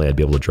where normally I'd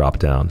be able to drop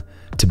down.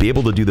 To be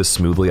able to do this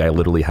smoothly, I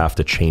literally have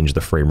to change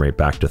the frame rate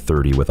back to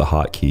 30 with a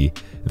hotkey,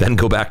 then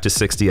go back to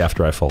 60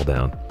 after I fall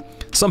down.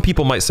 Some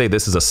people might say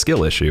this is a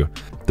skill issue.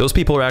 Those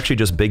people are actually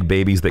just big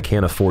babies that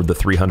can't afford the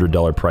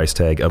 $300 price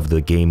tag of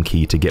the game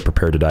key to get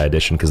Prepare to Die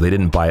edition because they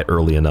didn't buy it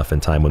early enough in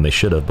time when they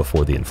should have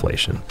before the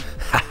inflation.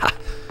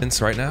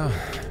 It's right now.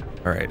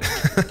 All right.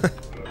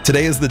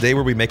 Today is the day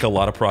where we make a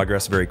lot of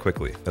progress very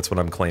quickly. That's what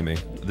I'm claiming.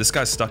 This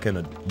guy's stuck in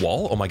a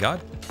wall? Oh my god.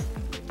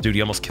 Dude,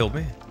 he almost killed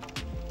me.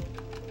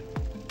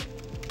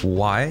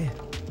 Why?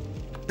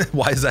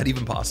 Why is that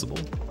even possible?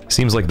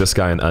 Seems like this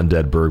guy in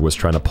Undead Burg was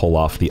trying to pull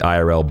off the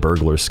IRL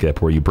burglar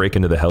skip where you break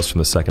into the house from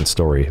the second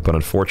story, but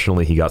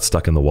unfortunately he got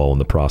stuck in the wall in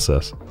the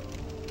process.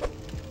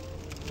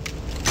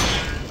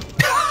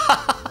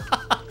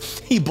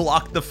 He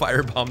blocked the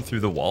firebomb through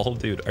the wall,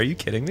 dude. Are you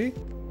kidding me?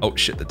 Oh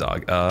shit, the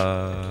dog.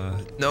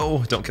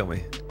 No, don't kill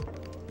me.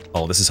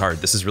 Oh, this is hard.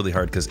 This is really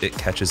hard because it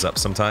catches up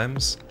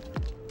sometimes.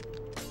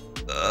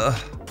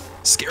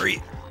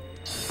 Scary.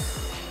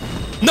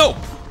 No!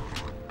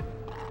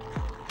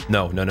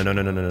 No, no, no, no,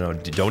 no, no, no, no.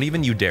 Don't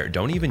even you dare.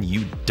 Don't even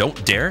you,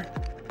 don't dare.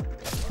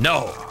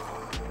 No.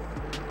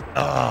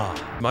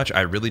 Much.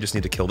 I really just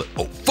need to kill the,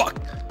 oh, fuck.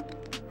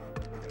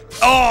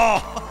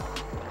 Oh,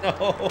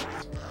 no.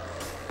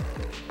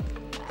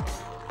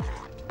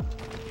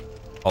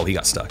 Oh, he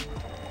got stuck.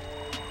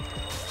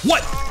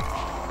 What?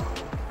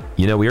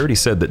 You know, we already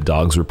said that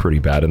dogs were pretty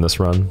bad in this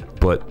run,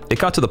 but it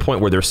got to the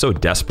point where they're so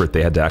desperate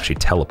they had to actually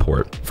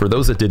teleport. For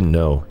those that didn't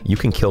know, you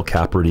can kill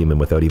Capra Demon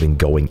without even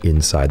going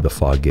inside the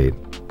fog gate.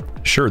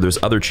 Sure,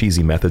 there's other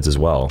cheesy methods as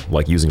well,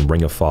 like using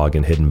Ring of Fog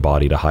and Hidden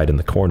Body to hide in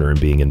the corner and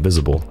being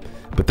invisible,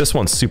 but this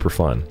one's super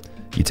fun.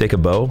 You take a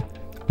bow,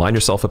 line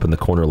yourself up in the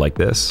corner like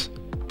this,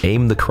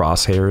 aim the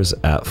crosshairs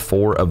at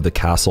 4 of the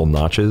castle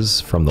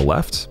notches from the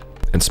left,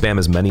 and spam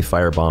as many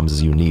firebombs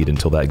as you need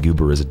until that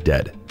goober is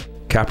dead.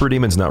 Capra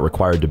Demon's not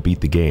required to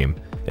beat the game,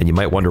 and you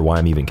might wonder why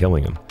I'm even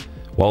killing him.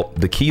 Well,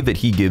 the key that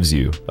he gives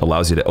you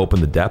allows you to open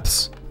the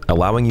depths,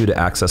 allowing you to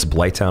access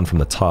Blighttown from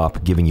the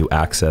top, giving you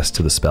access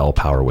to the spell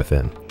Power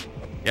Within.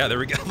 Yeah, there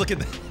we go. Look at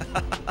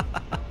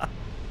that.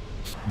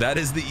 That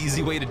is the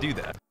easy way to do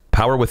that.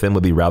 Power Within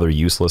would be rather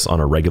useless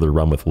on a regular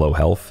run with low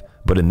health,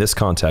 but in this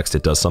context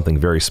it does something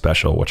very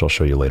special, which I'll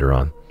show you later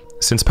on.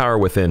 Since Power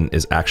Within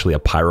is actually a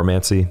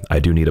pyromancy, I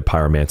do need a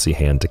pyromancy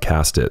hand to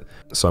cast it.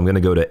 So I'm going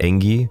to go to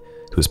Engi,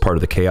 who's part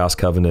of the Chaos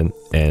Covenant,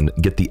 and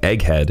get the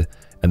Egghead,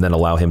 and then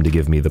allow him to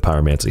give me the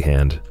pyromancy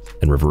hand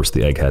and reverse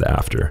the Egghead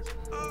after.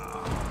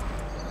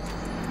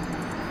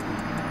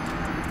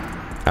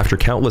 After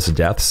countless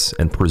deaths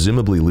and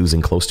presumably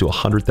losing close to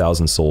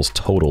 100,000 souls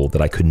total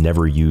that I could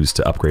never use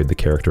to upgrade the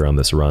character on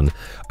this run,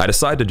 I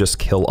decided to just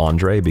kill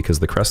Andre because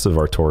the Crest of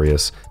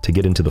Artorias to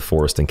get into the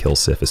forest and kill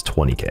Sif is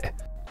 20k.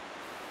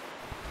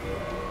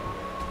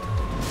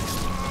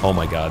 Oh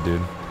my god,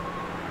 dude.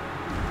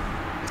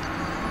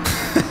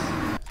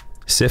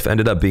 Sif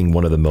ended up being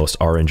one of the most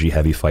RNG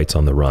heavy fights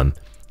on the run.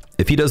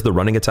 If he does the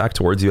running attack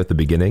towards you at the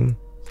beginning,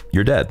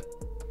 you're dead.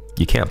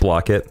 You can't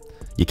block it.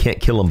 You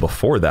can't kill him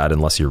before that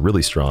unless you're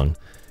really strong.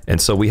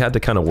 And so we had to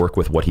kind of work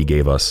with what he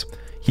gave us.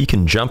 He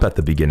can jump at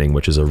the beginning,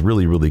 which is a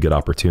really, really good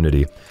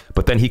opportunity,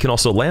 but then he can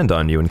also land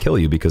on you and kill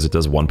you because it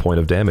does 1 point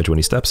of damage when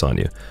he steps on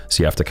you.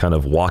 So you have to kind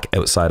of walk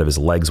outside of his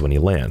legs when he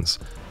lands.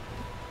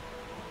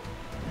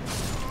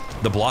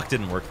 The block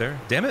didn't work there.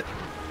 Damn it.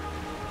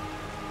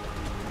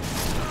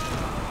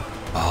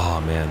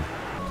 Oh, man.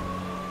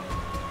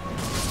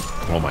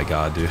 Oh my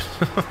god, dude.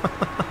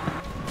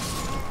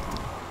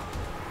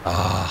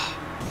 Ah.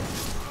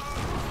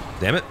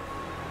 Damn it.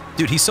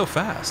 Dude, he's so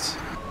fast.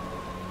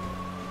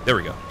 There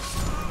we go.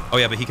 Oh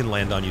yeah, but he can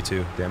land on you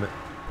too. Damn it.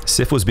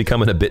 Sif was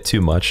becoming a bit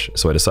too much,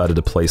 so I decided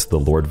to place the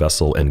Lord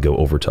Vessel and go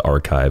over to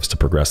Archives to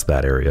progress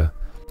that area.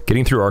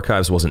 Getting through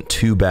Archives wasn't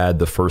too bad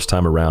the first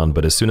time around,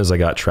 but as soon as I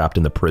got trapped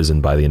in the prison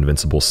by the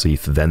Invincible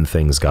Seath, then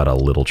things got a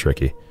little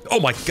tricky.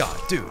 Oh my god,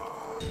 dude.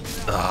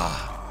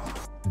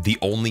 The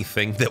only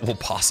thing that will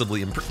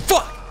possibly improve.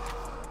 Fuck!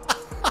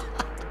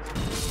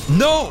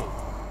 No!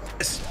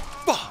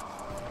 Fuck!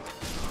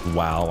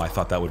 Wow, I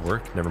thought that would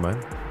work. Never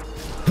mind.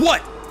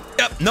 What?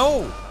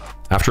 No!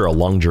 After a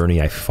long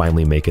journey, I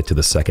finally make it to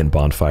the second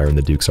bonfire in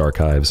the Duke's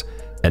Archives.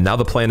 And now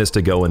the plan is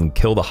to go and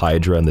kill the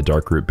Hydra in the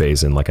Darkroot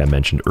Basin, like I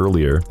mentioned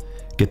earlier,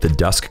 get the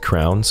Dusk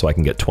Crown so I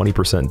can get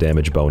 20%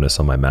 damage bonus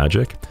on my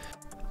magic,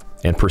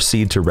 and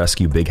proceed to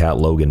rescue Big Hat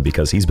Logan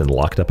because he's been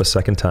locked up a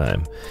second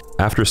time.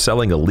 After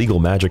selling illegal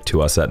magic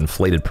to us at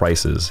inflated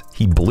prices,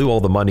 he blew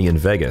all the money in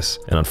Vegas,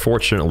 and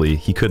unfortunately,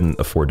 he couldn't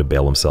afford to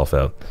bail himself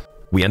out.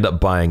 We end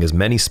up buying as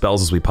many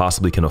spells as we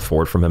possibly can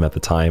afford from him at the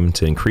time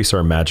to increase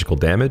our magical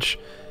damage,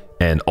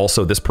 and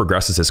also this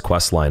progresses his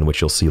questline,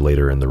 which you'll see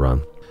later in the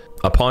run.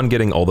 Upon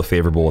getting all the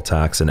favorable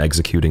attacks and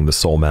executing the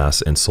Soul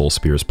Mass and Soul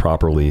Spears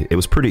properly, it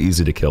was pretty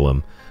easy to kill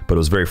him, but it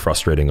was very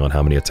frustrating on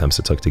how many attempts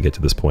it took to get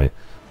to this point.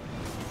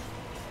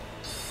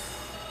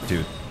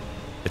 Dude,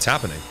 it's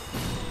happening.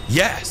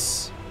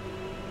 Yes!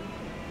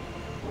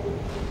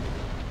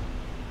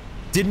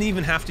 Didn't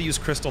even have to use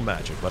crystal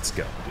magic. Let's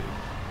go, dude.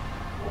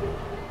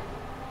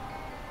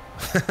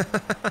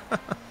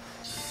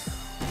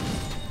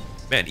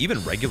 Man,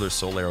 even regular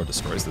Soul Arrow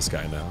destroys this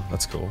guy now.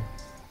 That's cool.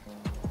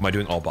 Am I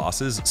doing all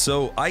bosses?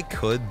 So I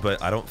could,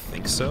 but I don't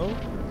think so.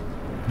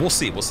 We'll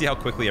see. We'll see how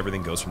quickly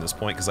everything goes from this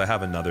point, because I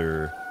have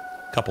another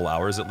couple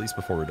hours at least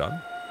before we're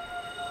done.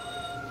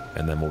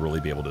 And then we'll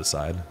really be able to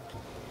decide.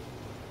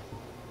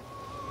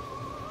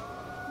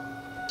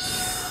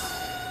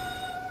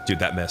 Dude,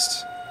 that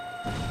missed.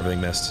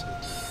 Everything missed.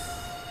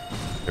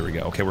 There we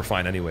go. Okay, we're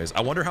fine anyways.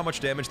 I wonder how much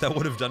damage that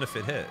would have done if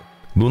it hit.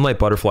 Moonlight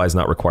Butterfly is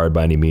not required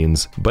by any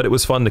means, but it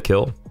was fun to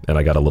kill, and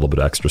I got a little bit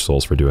of extra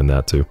souls for doing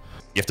that too.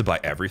 You have to buy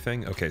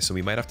everything? Okay, so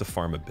we might have to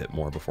farm a bit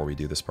more before we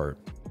do this part,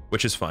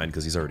 which is fine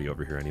because he's already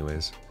over here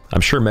anyways.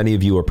 I'm sure many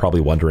of you are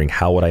probably wondering,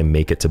 how would I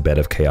make it to Bed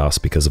of Chaos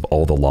because of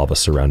all the lava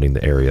surrounding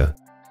the area?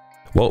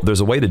 Well,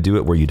 there's a way to do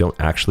it where you don't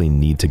actually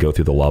need to go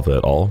through the lava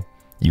at all.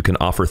 You can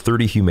offer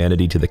 30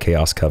 humanity to the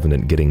Chaos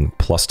Covenant, getting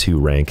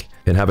 +2 rank,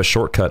 and have a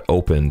shortcut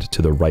opened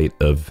to the right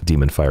of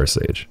Demon Fire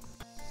Sage.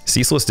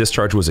 Ceaseless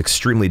Discharge was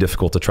extremely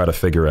difficult to try to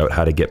figure out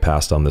how to get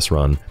past on this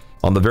run.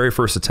 On the very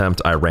first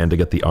attempt, I ran to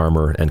get the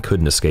armor and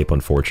couldn't escape,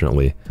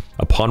 unfortunately.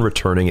 Upon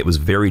returning, it was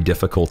very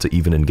difficult to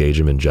even engage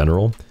him in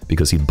general,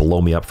 because he'd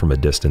blow me up from a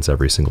distance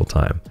every single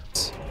time.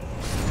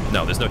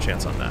 No, there's no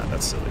chance on that.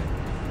 That's silly.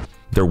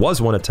 There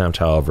was one attempt,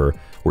 however,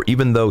 where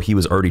even though he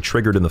was already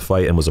triggered in the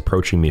fight and was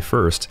approaching me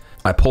first,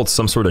 I pulled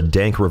some sort of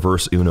dank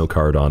reverse Uno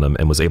card on him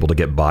and was able to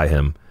get by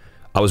him.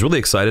 I was really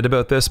excited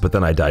about this, but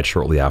then I died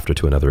shortly after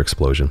to another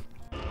explosion.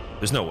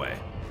 There's no way.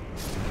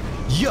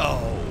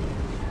 Yo!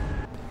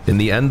 In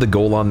the end, the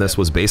goal on this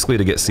was basically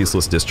to get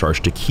Ceaseless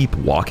Discharge to keep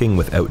walking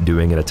without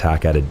doing an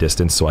attack at a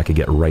distance so I could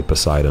get right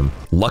beside him.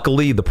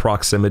 Luckily, the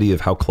proximity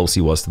of how close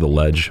he was to the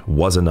ledge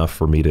was enough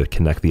for me to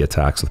connect the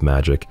attacks with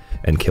magic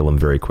and kill him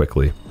very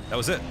quickly. That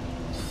was it.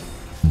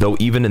 Though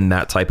even in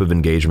that type of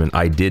engagement,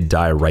 I did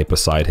die right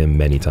beside him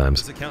many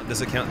times. Does it count?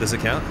 Does it count? Does it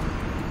count?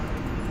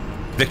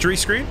 Victory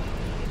screen?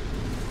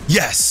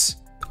 Yes!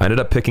 I ended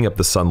up picking up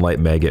the Sunlight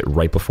Maggot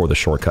right before the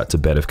shortcut to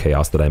Bed of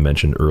Chaos that I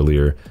mentioned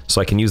earlier,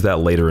 so I can use that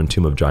later in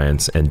Tomb of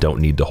Giants and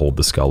don't need to hold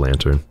the Skull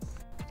Lantern.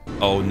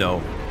 Oh no.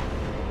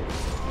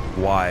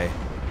 Why?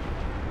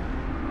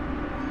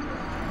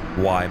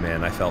 Why,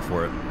 man? I fell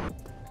for it.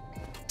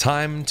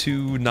 Time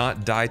to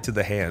not die to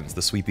the hands,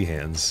 the sweepy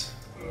hands.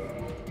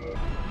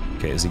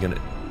 Okay, is he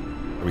gonna...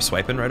 Are we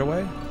swiping right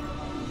away?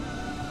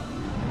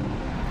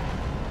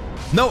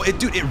 No,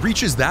 dude, it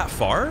reaches that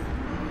far?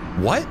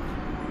 What?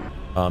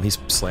 He's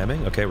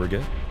slamming. Okay, we're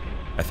good.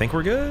 I think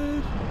we're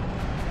good.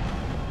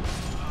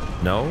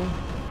 No?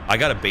 I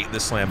gotta bait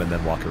this slam and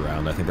then walk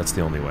around. I think that's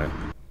the only way.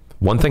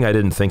 One thing I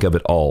didn't think of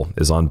at all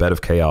is on Bed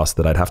of Chaos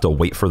that I'd have to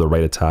wait for the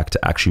right attack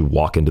to actually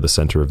walk into the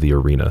center of the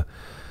arena.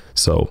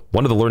 So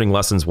one of the learning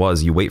lessons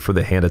was you wait for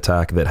the hand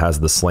attack that has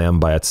the slam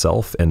by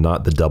itself and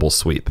not the double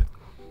sweep.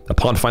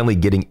 Upon finally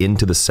getting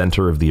into the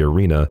center of the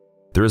arena,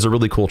 there is a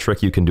really cool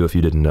trick you can do if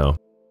you didn't know.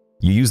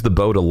 You use the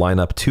bow to line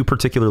up 2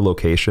 particular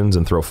locations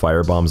and throw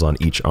firebombs on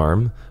each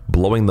arm,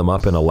 blowing them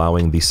up and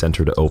allowing the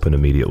center to open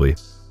immediately.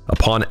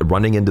 Upon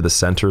running into the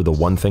center, the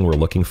one thing we're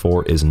looking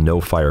for is no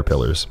fire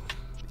pillars.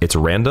 It's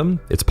random,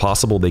 it's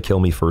possible they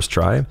kill me first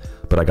try,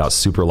 but I got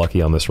super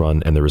lucky on this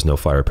run and there was no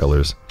fire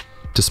pillars.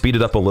 To speed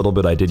it up a little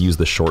bit, I did use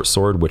the short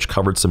sword, which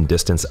covered some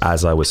distance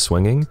as I was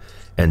swinging,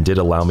 and did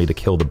allow me to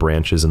kill the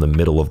branches in the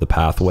middle of the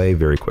pathway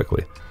very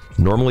quickly.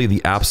 Normally,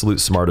 the absolute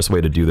smartest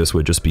way to do this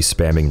would just be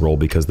spamming roll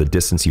because the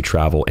distance you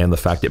travel and the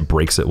fact it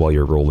breaks it while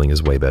you're rolling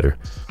is way better.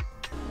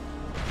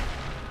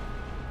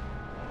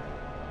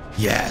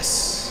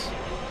 Yes!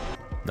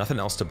 Nothing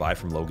else to buy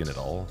from Logan at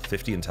all.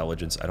 50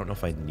 intelligence, I don't know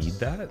if I need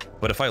that.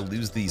 But if I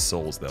lose these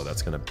souls though,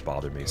 that's gonna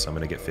bother me. So I'm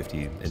gonna get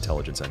 50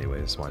 intelligence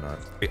anyways, why not?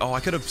 Wait, oh, I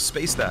could have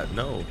spaced that,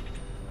 no.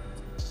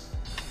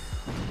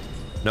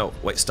 No,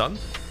 wait, stun?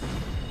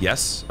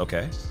 Yes,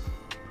 okay.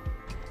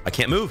 I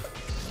can't move.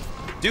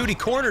 Dude, he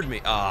cornered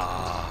me.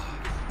 Ah,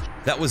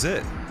 that was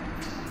it.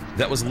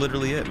 That was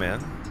literally it,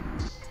 man.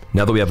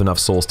 Now that we have enough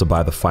souls to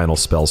buy the final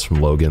spells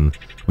from Logan,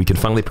 we can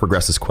finally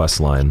progress his quest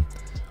line.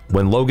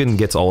 When Logan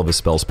gets all of his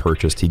spells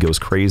purchased, he goes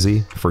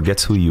crazy,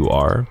 forgets who you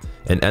are,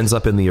 and ends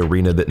up in the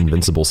arena that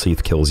Invincible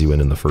Seath kills you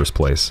in the first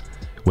place.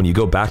 When you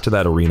go back to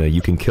that arena,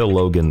 you can kill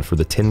Logan for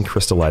the Tin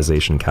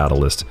Crystallization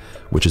Catalyst,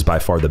 which is by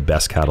far the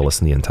best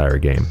catalyst in the entire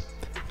game.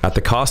 At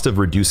the cost of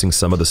reducing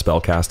some of the spell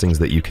castings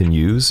that you can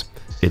use,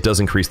 it does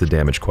increase the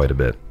damage quite a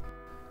bit.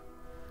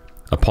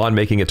 Upon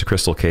making it to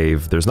Crystal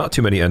Cave, there's not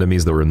too many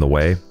enemies that were in the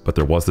way, but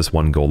there was this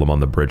one golem on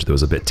the bridge that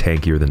was a bit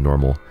tankier than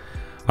normal.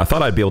 I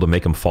thought I'd be able to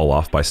make him fall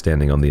off by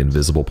standing on the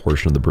invisible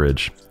portion of the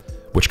bridge,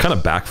 which kind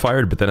of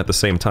backfired, but then at the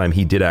same time,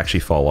 he did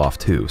actually fall off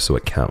too, so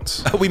it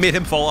counts. We made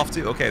him fall off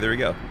too? Okay, there we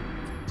go.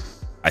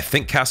 I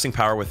think casting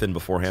Power Within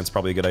beforehand is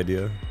probably a good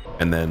idea.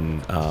 And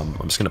then I'm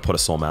just gonna put a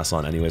Soul Mass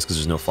on anyways because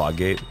there's no Fog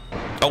Gate.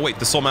 Oh wait,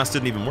 the Soul Mass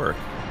didn't even work.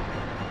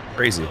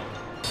 Crazy.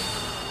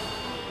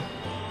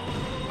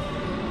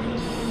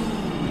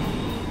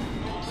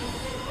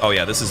 Oh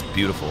yeah, this is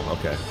beautiful,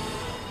 okay.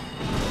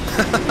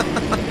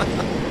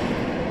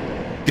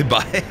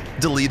 Goodbye,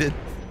 deleted.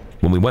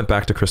 When we went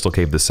back to Crystal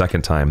Cave the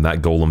second time,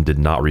 that golem did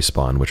not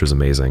respawn, which was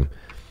amazing.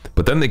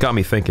 But then they got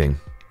me thinking,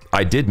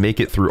 I did make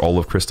it through all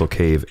of Crystal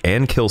Cave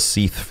and kill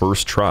Seath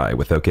first try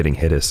without getting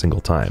hit a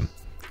single time.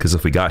 Because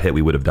if we got hit,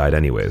 we would have died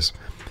anyways.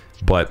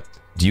 But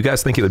do you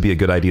guys think it would be a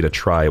good idea to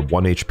try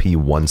 1 HP,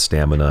 1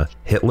 stamina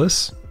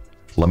hitless?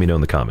 Let me know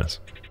in the comments.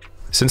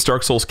 Since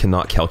Dark Souls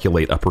cannot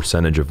calculate a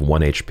percentage of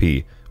 1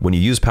 HP, when you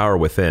use Power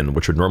Within,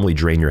 which would normally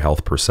drain your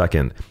health per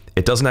second,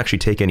 it doesn't actually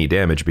take any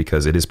damage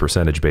because it is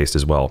percentage based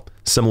as well,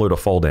 similar to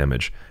fall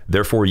damage.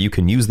 Therefore, you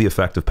can use the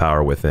effect of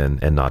Power Within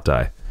and not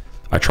die.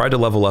 I tried to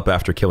level up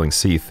after killing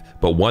Seath,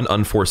 but one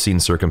unforeseen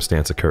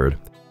circumstance occurred.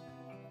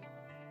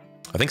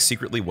 I think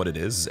secretly what it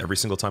is every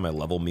single time I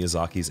level,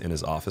 Miyazaki's in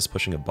his office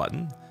pushing a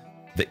button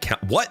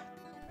that what?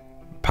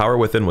 Power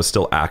Within was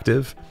still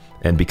active,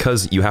 and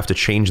because you have to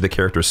change the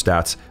character's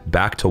stats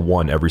back to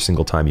 1 every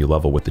single time you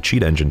level with the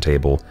cheat engine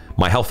table,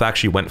 my health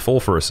actually went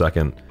full for a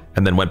second,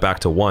 and then went back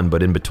to 1,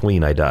 but in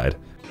between I died.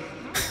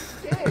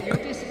 You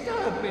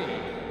disturb me.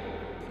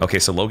 Okay,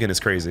 so Logan is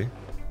crazy.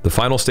 The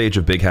final stage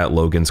of Big Hat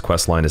Logan's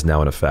questline is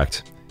now in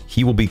effect.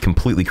 He will be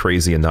completely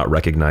crazy and not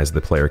recognize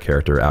the player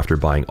character after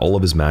buying all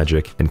of his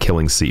magic and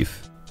killing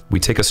Seath. We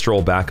take a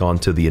stroll back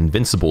onto the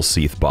Invincible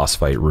Seath boss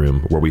fight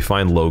room, where we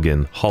find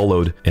Logan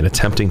hollowed and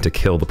attempting to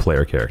kill the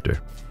player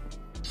character.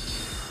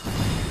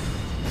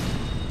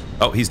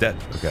 Oh, he's dead.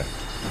 Okay.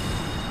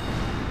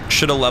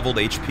 Should have leveled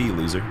HP,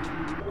 loser.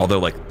 Although,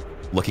 like,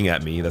 looking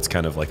at me, that's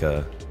kind of like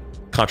a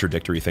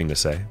contradictory thing to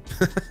say.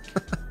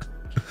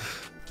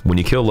 When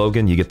you kill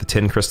Logan, you get the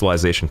Tin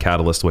Crystallization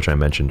Catalyst, which I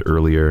mentioned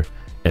earlier,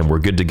 and we're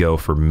good to go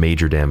for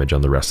major damage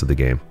on the rest of the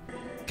game.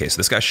 Okay, so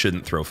this guy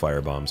shouldn't throw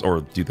firebombs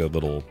or do the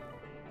little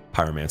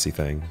pyromancy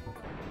thing.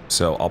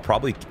 So I'll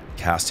probably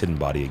cast Hidden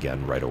Body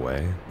again right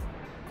away.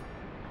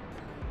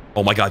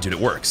 Oh my god, dude, it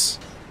works.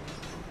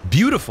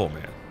 Beautiful,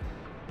 man.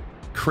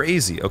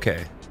 Crazy.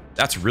 Okay,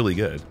 that's really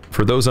good.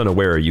 For those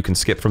unaware, you can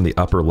skip from the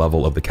upper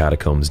level of the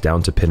catacombs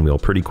down to Pinwheel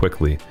pretty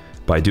quickly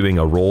by doing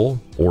a roll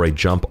or a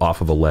jump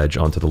off of a ledge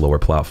onto the lower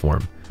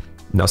platform.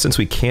 Now, since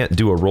we can't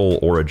do a roll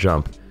or a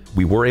jump,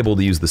 we were able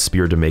to use the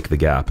spear to make the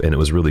gap, and it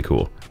was really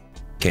cool.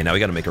 Okay, now we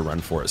gotta make a run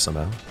for it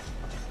somehow.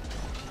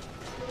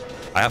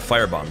 I have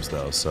firebombs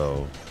though,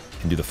 so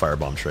I can do the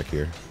firebomb trick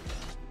here.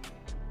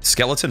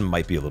 Skeleton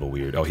might be a little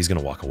weird. Oh, he's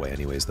gonna walk away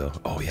anyways though.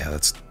 Oh yeah,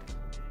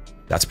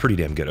 that's pretty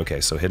damn good. Okay,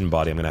 so Hidden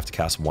Body I'm gonna have to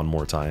cast one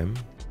more time.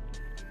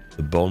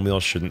 The Bone Wheel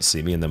shouldn't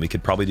see me, and then we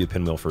could probably do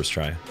Pinwheel first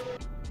try.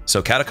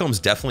 So Catacombs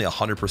definitely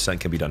 100%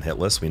 can be done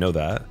hitless, we know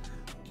that.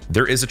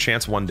 There is a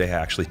chance one day I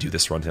actually do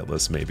this run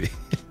hitless, maybe.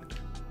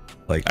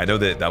 Like, I know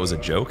that that was a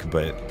joke,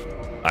 but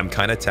I'm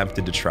kind of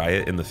tempted to try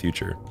it in the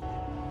future.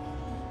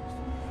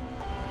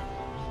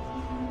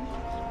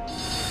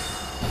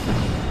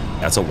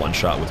 That's a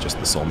one-shot with just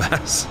the Soul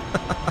Mass.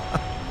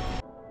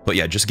 But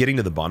yeah, just getting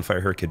to the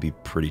bonfire here could be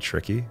pretty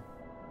tricky.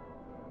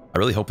 I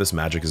really hope this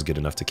magic is good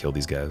enough to kill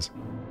these guys.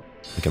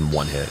 Like in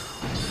one hit.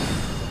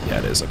 Yeah,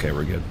 it is. Okay,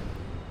 we're good.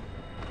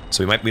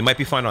 So we might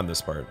be fine on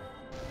this part.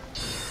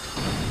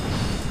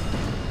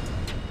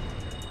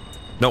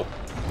 Nope.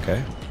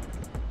 Okay.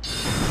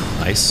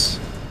 Nice.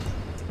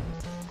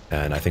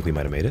 And I think we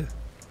might have made it.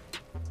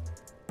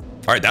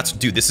 All right,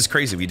 dude, this is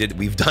crazy.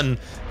 We've done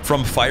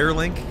from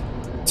Firelink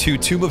to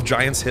Tomb of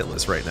Giants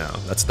hitless right now.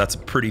 That's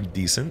pretty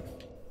decent.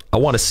 I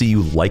want to see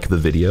you like the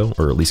video,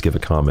 or at least give a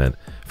comment,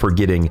 for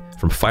getting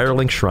from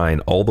Firelink Shrine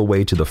all the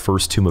way to the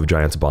first Tomb of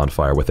Giants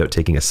bonfire without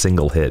taking a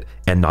single hit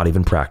and not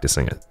even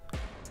practicing it.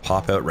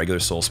 Pop out regular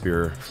Soul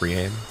Spear, free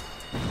aim.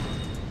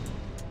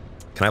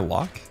 Can I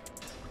lock?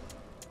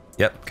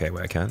 Yep, okay,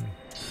 wait, I can.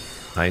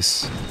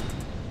 Nice.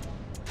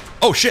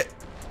 Oh shit!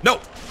 No!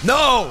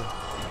 No!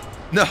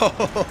 No!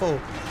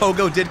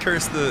 Pogo did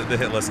curse the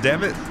hitless,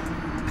 damn it.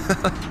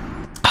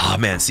 Ah,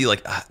 man, see,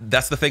 like,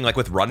 that's the thing, like,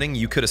 with running,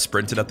 you could have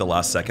sprinted at the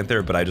last second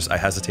there, but I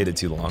hesitated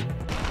too long.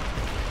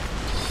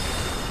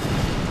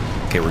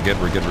 Okay, we're good,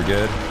 we're good, we're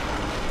good.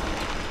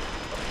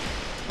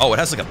 Oh, it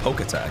has, like, a poke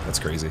attack. That's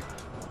crazy.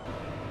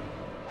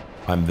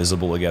 I'm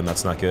visible again.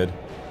 That's not good.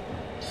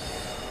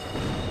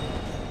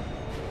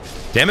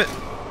 Damn it.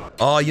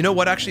 Oh, you know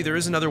what? Actually, there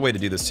is another way to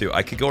do this, too.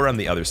 I could go around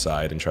the other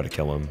side and try to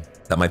kill him.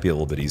 That might be a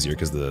little bit easier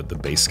because the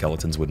base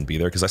skeletons wouldn't be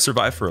there, because I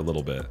survived for a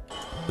little bit.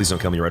 Please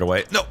don't kill me right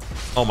away. No!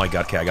 Oh my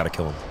god, okay, I gotta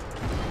kill him.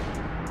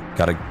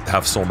 Gotta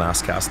have Soul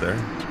Mass cast there.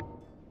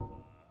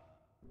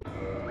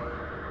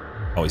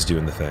 Oh, he's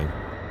doing the thing.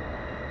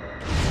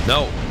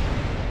 No!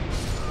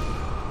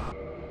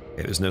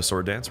 Okay, there's no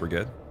sword dance, we're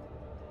good.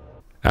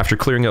 After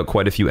clearing out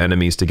quite a few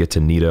enemies to get to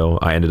Nito,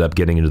 I ended up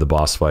getting into the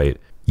boss fight,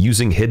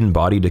 using Hidden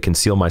Body to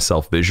conceal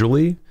myself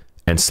visually,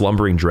 and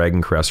Slumbering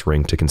Dragon Crest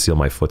Ring to conceal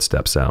my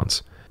footstep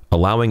sounds,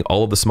 allowing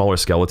all of the smaller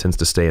skeletons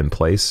to stay in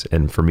place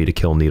and for me to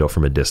kill Nito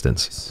from a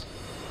distance.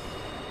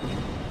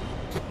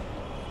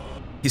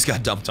 He's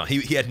got dumped on.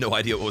 He had no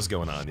idea what was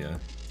going on, yeah.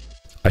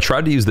 I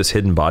tried to use this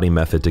Hidden Body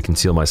method to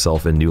conceal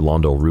myself in New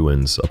Londo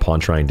Ruins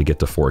upon trying to get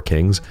to Four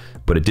Kings,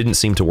 but it didn't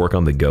seem to work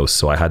on the ghosts,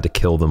 so I had to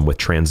kill them with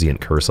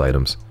transient curse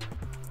items.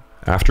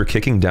 After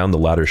kicking down the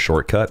ladder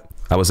shortcut,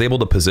 I was able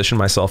to position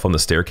myself on the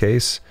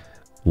staircase,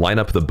 line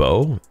up the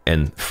bow,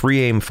 and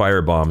free aim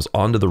fire bombs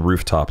onto the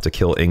rooftop to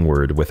kill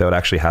Ingward without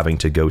actually having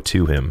to go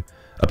to him,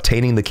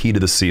 obtaining the key to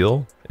the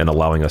seal and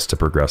allowing us to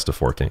progress to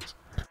Four Kings.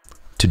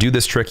 To do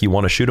this trick, you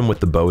want to shoot him with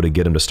the bow to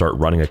get him to start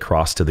running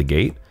across to the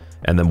gate,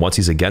 and then once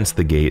he's against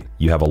the gate,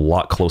 you have a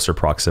lot closer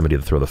proximity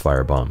to throw the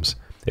fire bombs.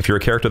 If you're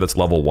a character that's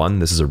level 1,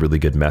 this is a really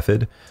good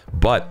method,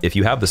 but if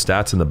you have the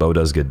stats and the bow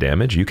does good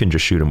damage, you can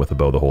just shoot him with the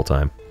bow the whole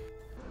time.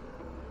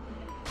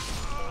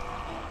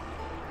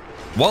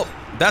 Well,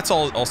 that's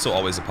also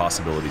always a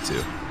possibility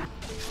too.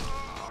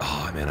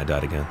 Oh man, I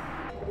died again.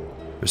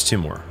 There's 2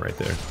 more right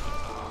there.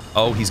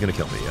 Oh, he's gonna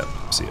kill me. Yep,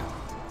 see ya.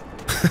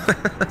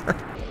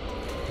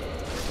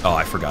 Oh,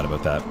 I forgot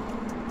about that.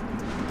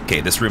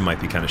 Okay, this room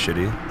might be kind of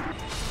shitty.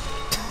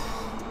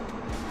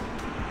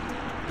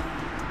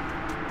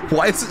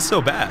 Why is it so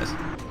bad?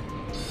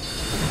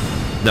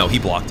 No, he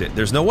blocked it.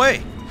 There's no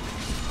way.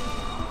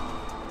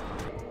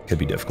 Could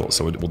be difficult.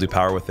 So we'll do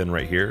Power Within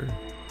right here.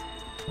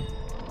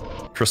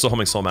 Crystal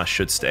Homing Soul Mass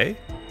should stay.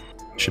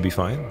 Should be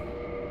fine.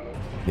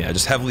 Yeah, it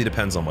just heavily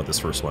depends on what this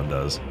first one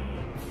does.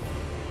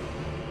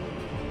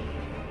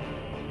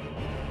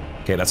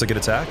 Okay, that's a good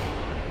attack.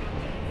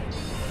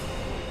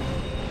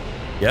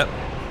 Yep.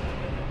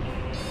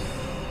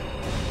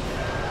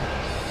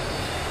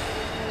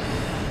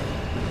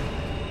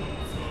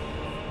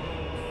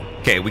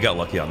 Okay, we got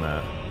lucky on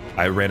that.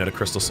 I ran out of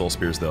Crystal Soul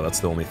Spears though, that's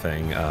the only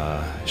thing.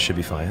 Should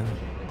be fine.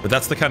 But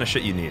that's the kind of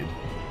shit you need.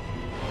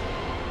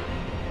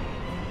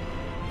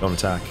 Don't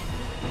attack.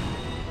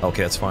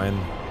 Okay, that's fine.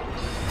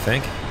 I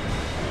think.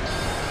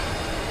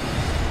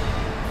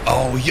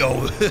 Oh,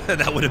 yo,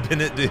 that would have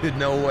been it, dude.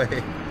 No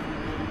way.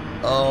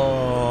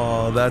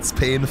 Oh, that's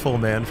painful,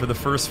 man. For the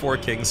first Four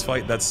Kings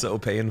fight, that's so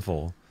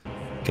painful.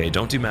 Okay,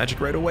 don't do magic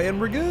right away and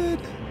we're good.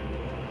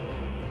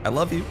 I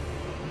love you.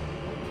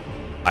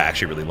 I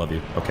actually really love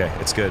you. Okay,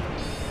 it's good.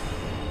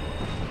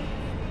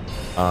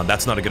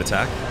 That's not a good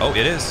attack. Oh,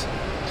 it is.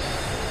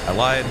 I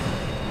lied.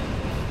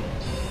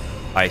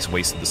 I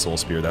wasted the Soul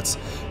Spear.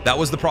 That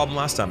was the problem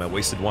last time. I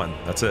wasted 1.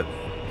 That's it.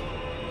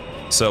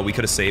 So we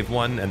could have saved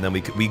 1, and then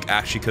we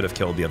actually could have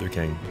killed the other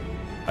king.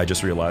 I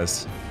just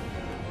realized.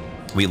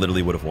 We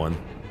literally would have won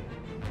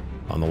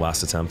on the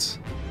last attempt.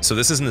 So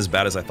this isn't as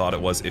bad as I thought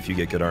it was if you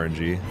get good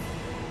RNG.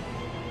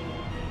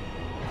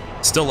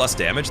 Still less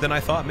damage than I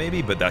thought,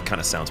 maybe, but that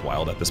kind of sounds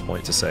wild at this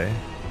point to say.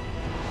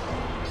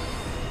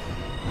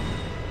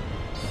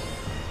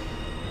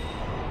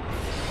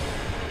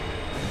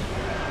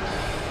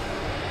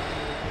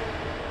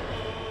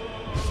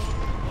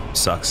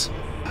 Sucks.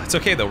 It's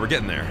okay though, we're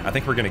getting there. I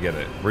think we're gonna get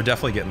it. We're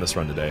definitely getting this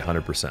run today,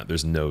 100%.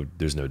 There's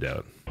no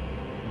doubt.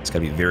 Just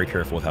gotta be very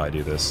careful with how I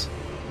do this.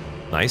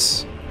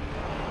 Nice.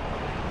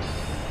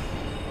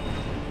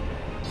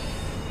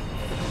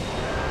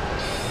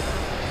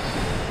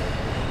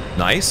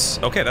 Nice.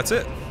 Okay, that's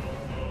it.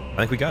 I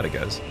think we got it,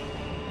 guys.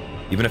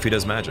 Even if he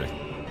does magic.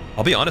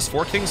 I'll be honest,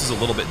 Four Kings is a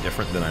little bit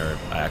different than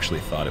I actually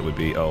thought it would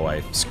be. Oh,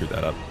 I screwed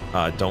that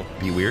up. Don't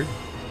be weird.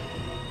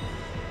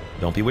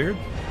 Don't be weird.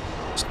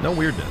 Just no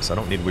weirdness. I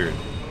don't need weird.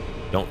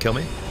 Don't kill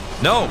me.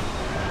 No!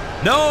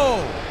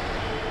 No!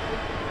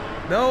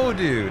 No,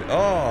 dude.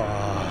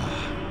 Oh.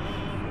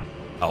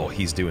 Oh,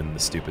 he's doing the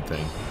stupid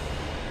thing.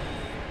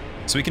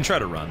 So we can try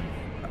to run.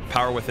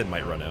 Power Within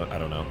might run out. I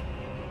don't know.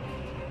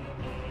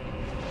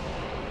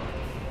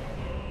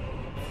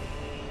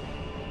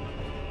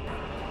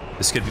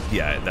 This could be,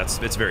 yeah,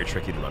 it's very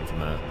tricky to run from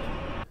that.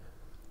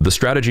 The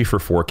strategy for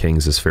Four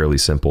Kings is fairly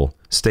simple.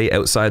 Stay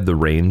outside the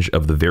range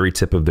of the very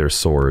tip of their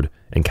sword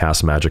and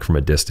cast magic from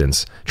a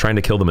distance, trying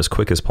to kill them as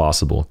quick as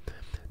possible.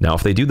 Now,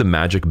 if they do the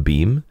magic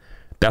beam,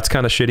 that's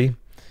kind of shitty.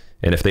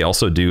 And if they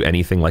also do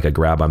anything like a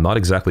grab, I'm not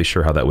exactly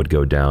sure how that would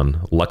go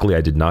down. Luckily,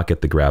 I did not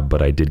get the grab,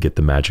 but I did get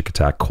the magic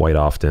attack quite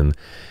often.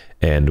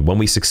 And when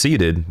we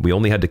succeeded, we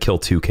only had to kill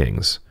 2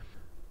 kings.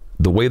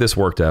 The way this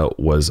worked out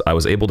was I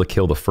was able to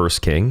kill the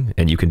first king,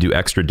 and you can do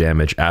extra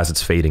damage as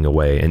it's fading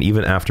away, and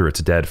even after it's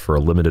dead for a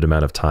limited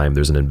amount of time,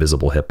 there's an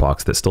invisible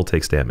hitbox that still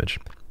takes damage.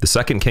 The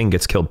second king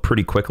gets killed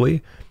pretty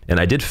quickly, and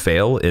I did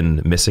fail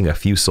in missing a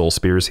few soul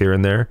spears here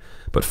and there,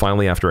 but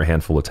finally after a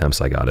handful of attempts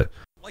I got it.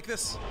 Like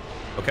this.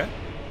 Okay.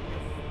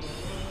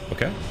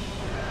 Okay.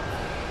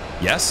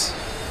 Yes.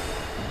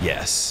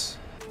 Yes.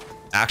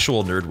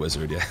 Actual nerd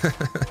wizard, yeah.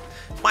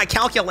 My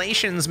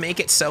calculations make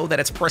it so that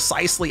it's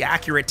precisely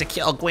accurate to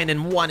kill Gwyn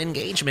in 1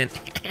 engagement.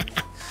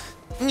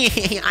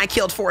 I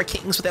killed 4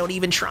 kings without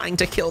even trying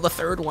to kill the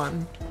 3rd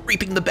one,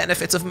 reaping the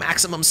benefits of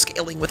maximum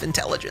scaling with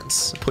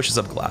intelligence. Pushes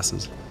up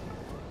glasses.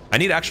 I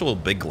need actual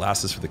big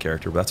glasses for the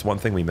character, but that's one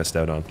thing we missed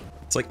out on.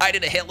 It's like, I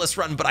did a hitless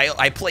run, but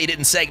I played it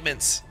in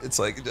segments. It's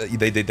like,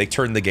 they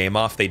turned the game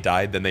off, they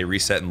died, then they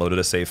reset and loaded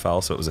a save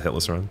file, so it was a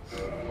hitless run.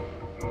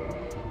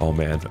 Oh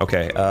man,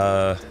 okay,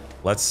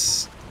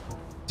 let's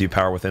do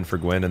Power Within for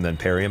Gwyn and then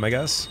parry him, I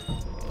guess.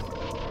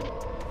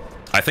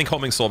 I think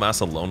Homing Soul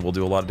Mass alone will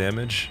do a lot of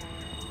damage.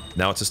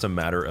 Now it's just a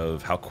matter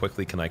of how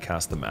quickly can I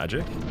cast the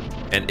magic.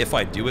 And if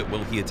I do it,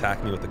 will he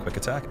attack me with the quick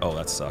attack? Oh,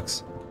 that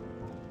sucks.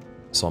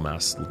 Soul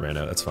Mass ran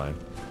out, that's fine.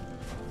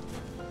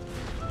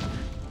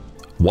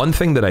 One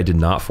thing that I did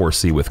not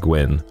foresee with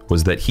Gwyn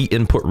was that he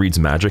input reads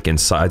magic and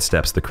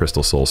sidesteps the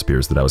Crystal Soul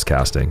Spears that I was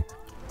casting.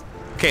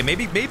 Okay,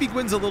 maybe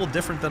Gwyn's a little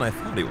different than I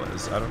thought he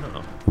was. I don't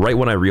know. Right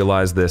when I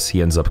realized this,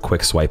 he ends up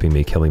quick swiping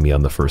me, killing me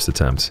on the first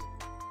attempt.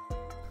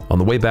 On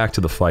the way back to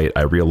the fight,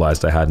 I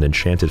realized I had an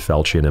enchanted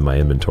Falchion in my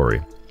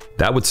inventory.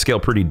 That would scale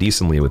pretty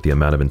decently with the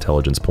amount of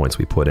intelligence points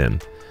we put in.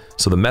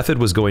 So the method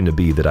was going to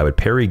be that I would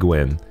parry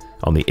Gwyn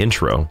on the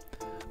intro,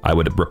 I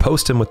would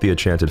riposte him with the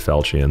enchanted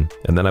Falchion,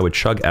 and then I would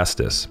chug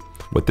Estus.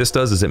 What this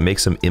does is it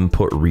makes him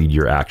input read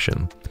your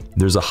action.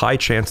 There's a high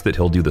chance that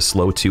he'll do the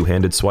slow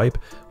two-handed swipe,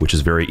 which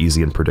is very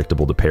easy and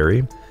predictable to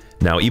parry.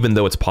 Now, even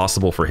though it's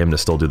possible for him to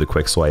still do the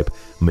quick swipe,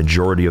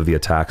 majority of the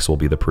attacks will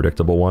be the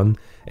predictable one,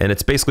 and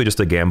it's basically just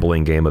a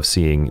gambling game of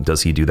seeing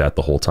does he do that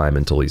the whole time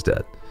until he's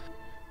dead.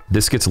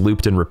 This gets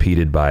looped and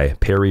repeated by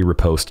parry,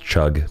 riposte,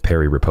 chug,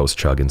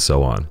 and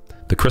so on.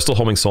 The Crystal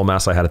Homing Soul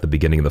Mass I had at the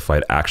beginning of the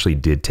fight actually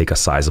did take a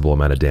sizable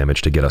amount of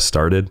damage to get us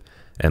started,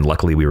 and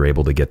luckily we were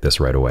able to get this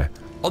right away.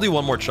 I'll do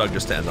one more chug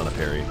just to end on a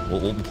parry.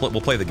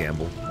 We'll play the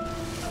gamble.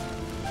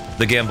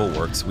 The gamble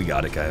works. We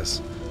got it,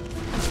 guys.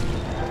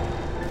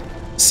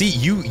 See,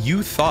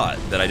 you thought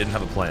that I didn't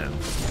have a plan.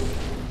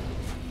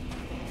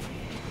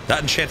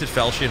 That enchanted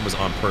Falchion was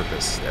on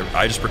purpose.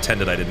 I just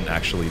pretended I didn't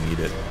actually need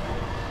it.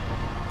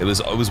 I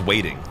was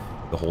waiting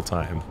the whole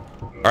time.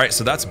 All right,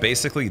 so that's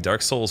basically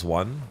Dark Souls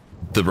 1.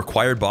 The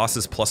required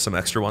bosses plus some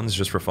extra ones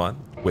just for fun,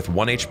 with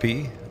 1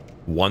 HP,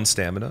 1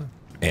 stamina,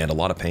 and a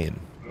lot of pain.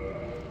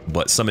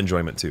 But some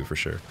enjoyment too, for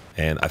sure.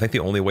 And I think the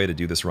only way to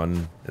do this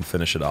run and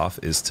finish it off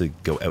is to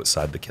go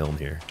outside the kiln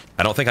here.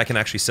 I don't think I can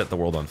actually set the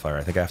world on fire.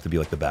 I think I have to be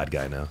like the bad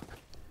guy now.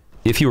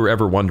 If you were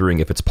ever wondering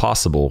if it's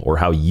possible or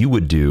how you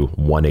would do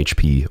 1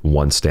 HP,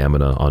 1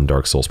 stamina on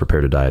Dark Souls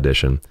Prepare to Die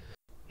Edition,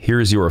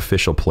 here's your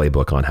official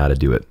playbook on how to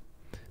do it.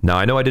 Now,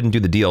 I know I didn't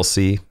do the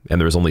DLC, and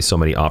there was only so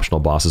many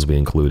optional bosses we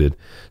included,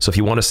 so if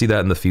you want to see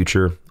that in the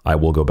future, I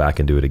will go back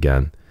and do it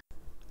again.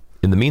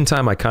 In the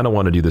meantime, I kind of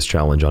want to do this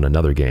challenge on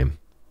another game,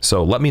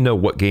 so let me know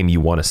what game you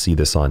want to see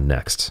this on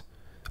next.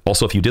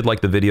 Also, if you did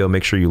like the video,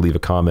 make sure you leave a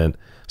comment,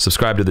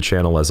 subscribe to the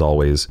channel as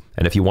always,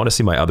 and if you want to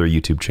see my other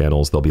YouTube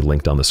channels, they'll be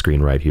linked on the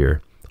screen right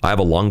here. I have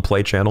a long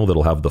play channel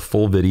that'll have the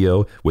full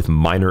video with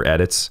minor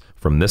edits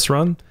from this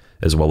run,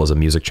 as well as a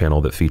music channel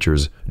that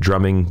features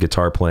drumming,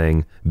 guitar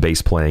playing,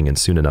 bass playing, and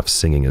soon enough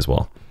singing as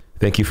well.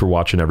 Thank you for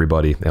watching,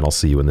 everybody, and I'll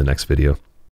see you in the next video.